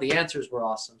thought the answers were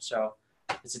awesome. So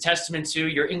it's a testament to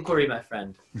your inquiry, my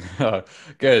friend.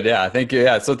 good, yeah, thank you.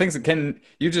 Yeah, so things can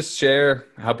you just share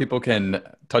how people can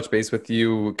touch base with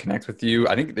you, connect with you?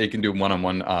 I think they can do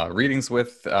one-on-one readings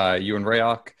with you and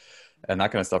Rayok and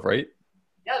that kind of stuff, right?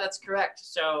 Yeah, that's correct.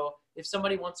 So if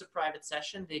somebody wants a private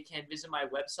session, they can visit my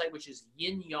website, which is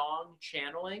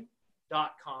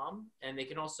yinyangchanneling.com. And they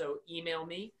can also email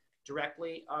me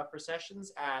directly for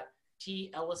sessions at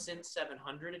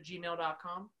tellison700 at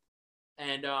gmail.com.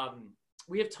 And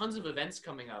we have tons of events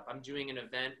coming up. I'm doing an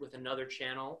event with another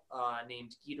channel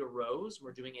named Gita Rose.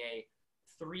 We're doing a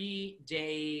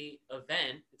 3-day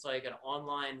event. It's like an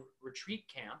online retreat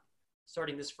camp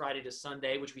starting this Friday to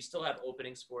Sunday, which we still have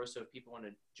openings for. So if people want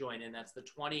to join in, that's the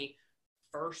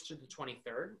 21st to the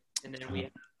 23rd. And then I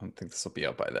don't think this will be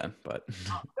out by then, but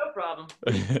no problem.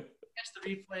 Catch the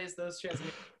replays, those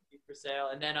transmissions for sale.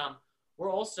 And then we're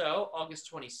also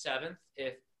August 27th,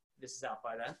 if this is out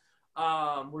by then.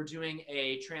 We're doing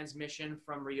a transmission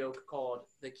from Riok called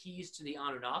The Keys to the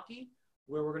Anunnaki,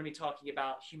 where we're going to be talking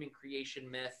about human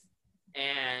creation myth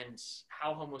and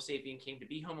how Homo sapien came to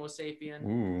be Homo sapien.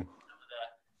 ooh,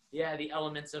 The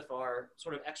elements of our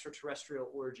sort of extraterrestrial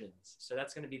origins. So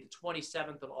that's going to be the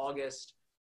 27th of August,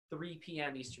 3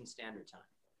 p.m. Eastern Standard Time.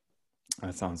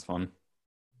 that sounds fun.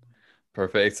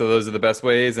 Perfect. So those are the best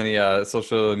ways. Any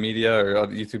social media or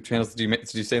YouTube channels?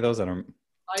 Did you say those? I don't.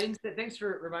 I didn't say, thanks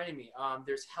for reminding me.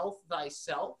 There's Health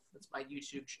Thyself. That's my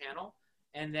YouTube channel.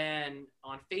 And then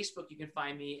on Facebook, you can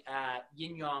find me at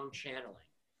Yin Yang Channeling,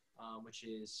 which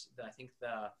is, I think,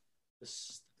 the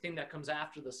thing that comes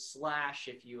after the slash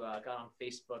if you got on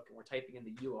Facebook and we're typing in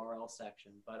the URL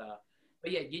section. But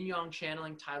yeah, Yin Yang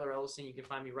Channeling, Tyler Ellison. You can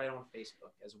find me right on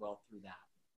Facebook as well through that.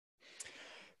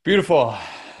 Beautiful.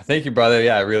 Thank you, brother.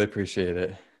 Yeah, I really appreciate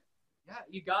it. Yeah,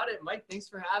 you got it, Mike. Thanks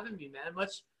for having me, man.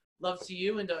 Much love to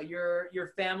you and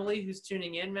your family who's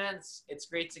tuning in, man. It's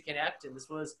great to connect, and this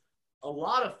was a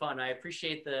lot of fun. I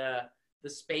appreciate the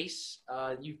space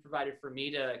you've provided for me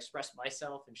to express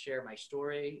myself and share my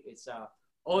story. It's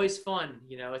always fun.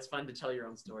 It's fun to tell your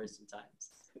own stories sometimes.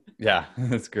 Yeah,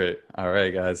 that's great. All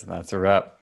right, guys, that's a wrap.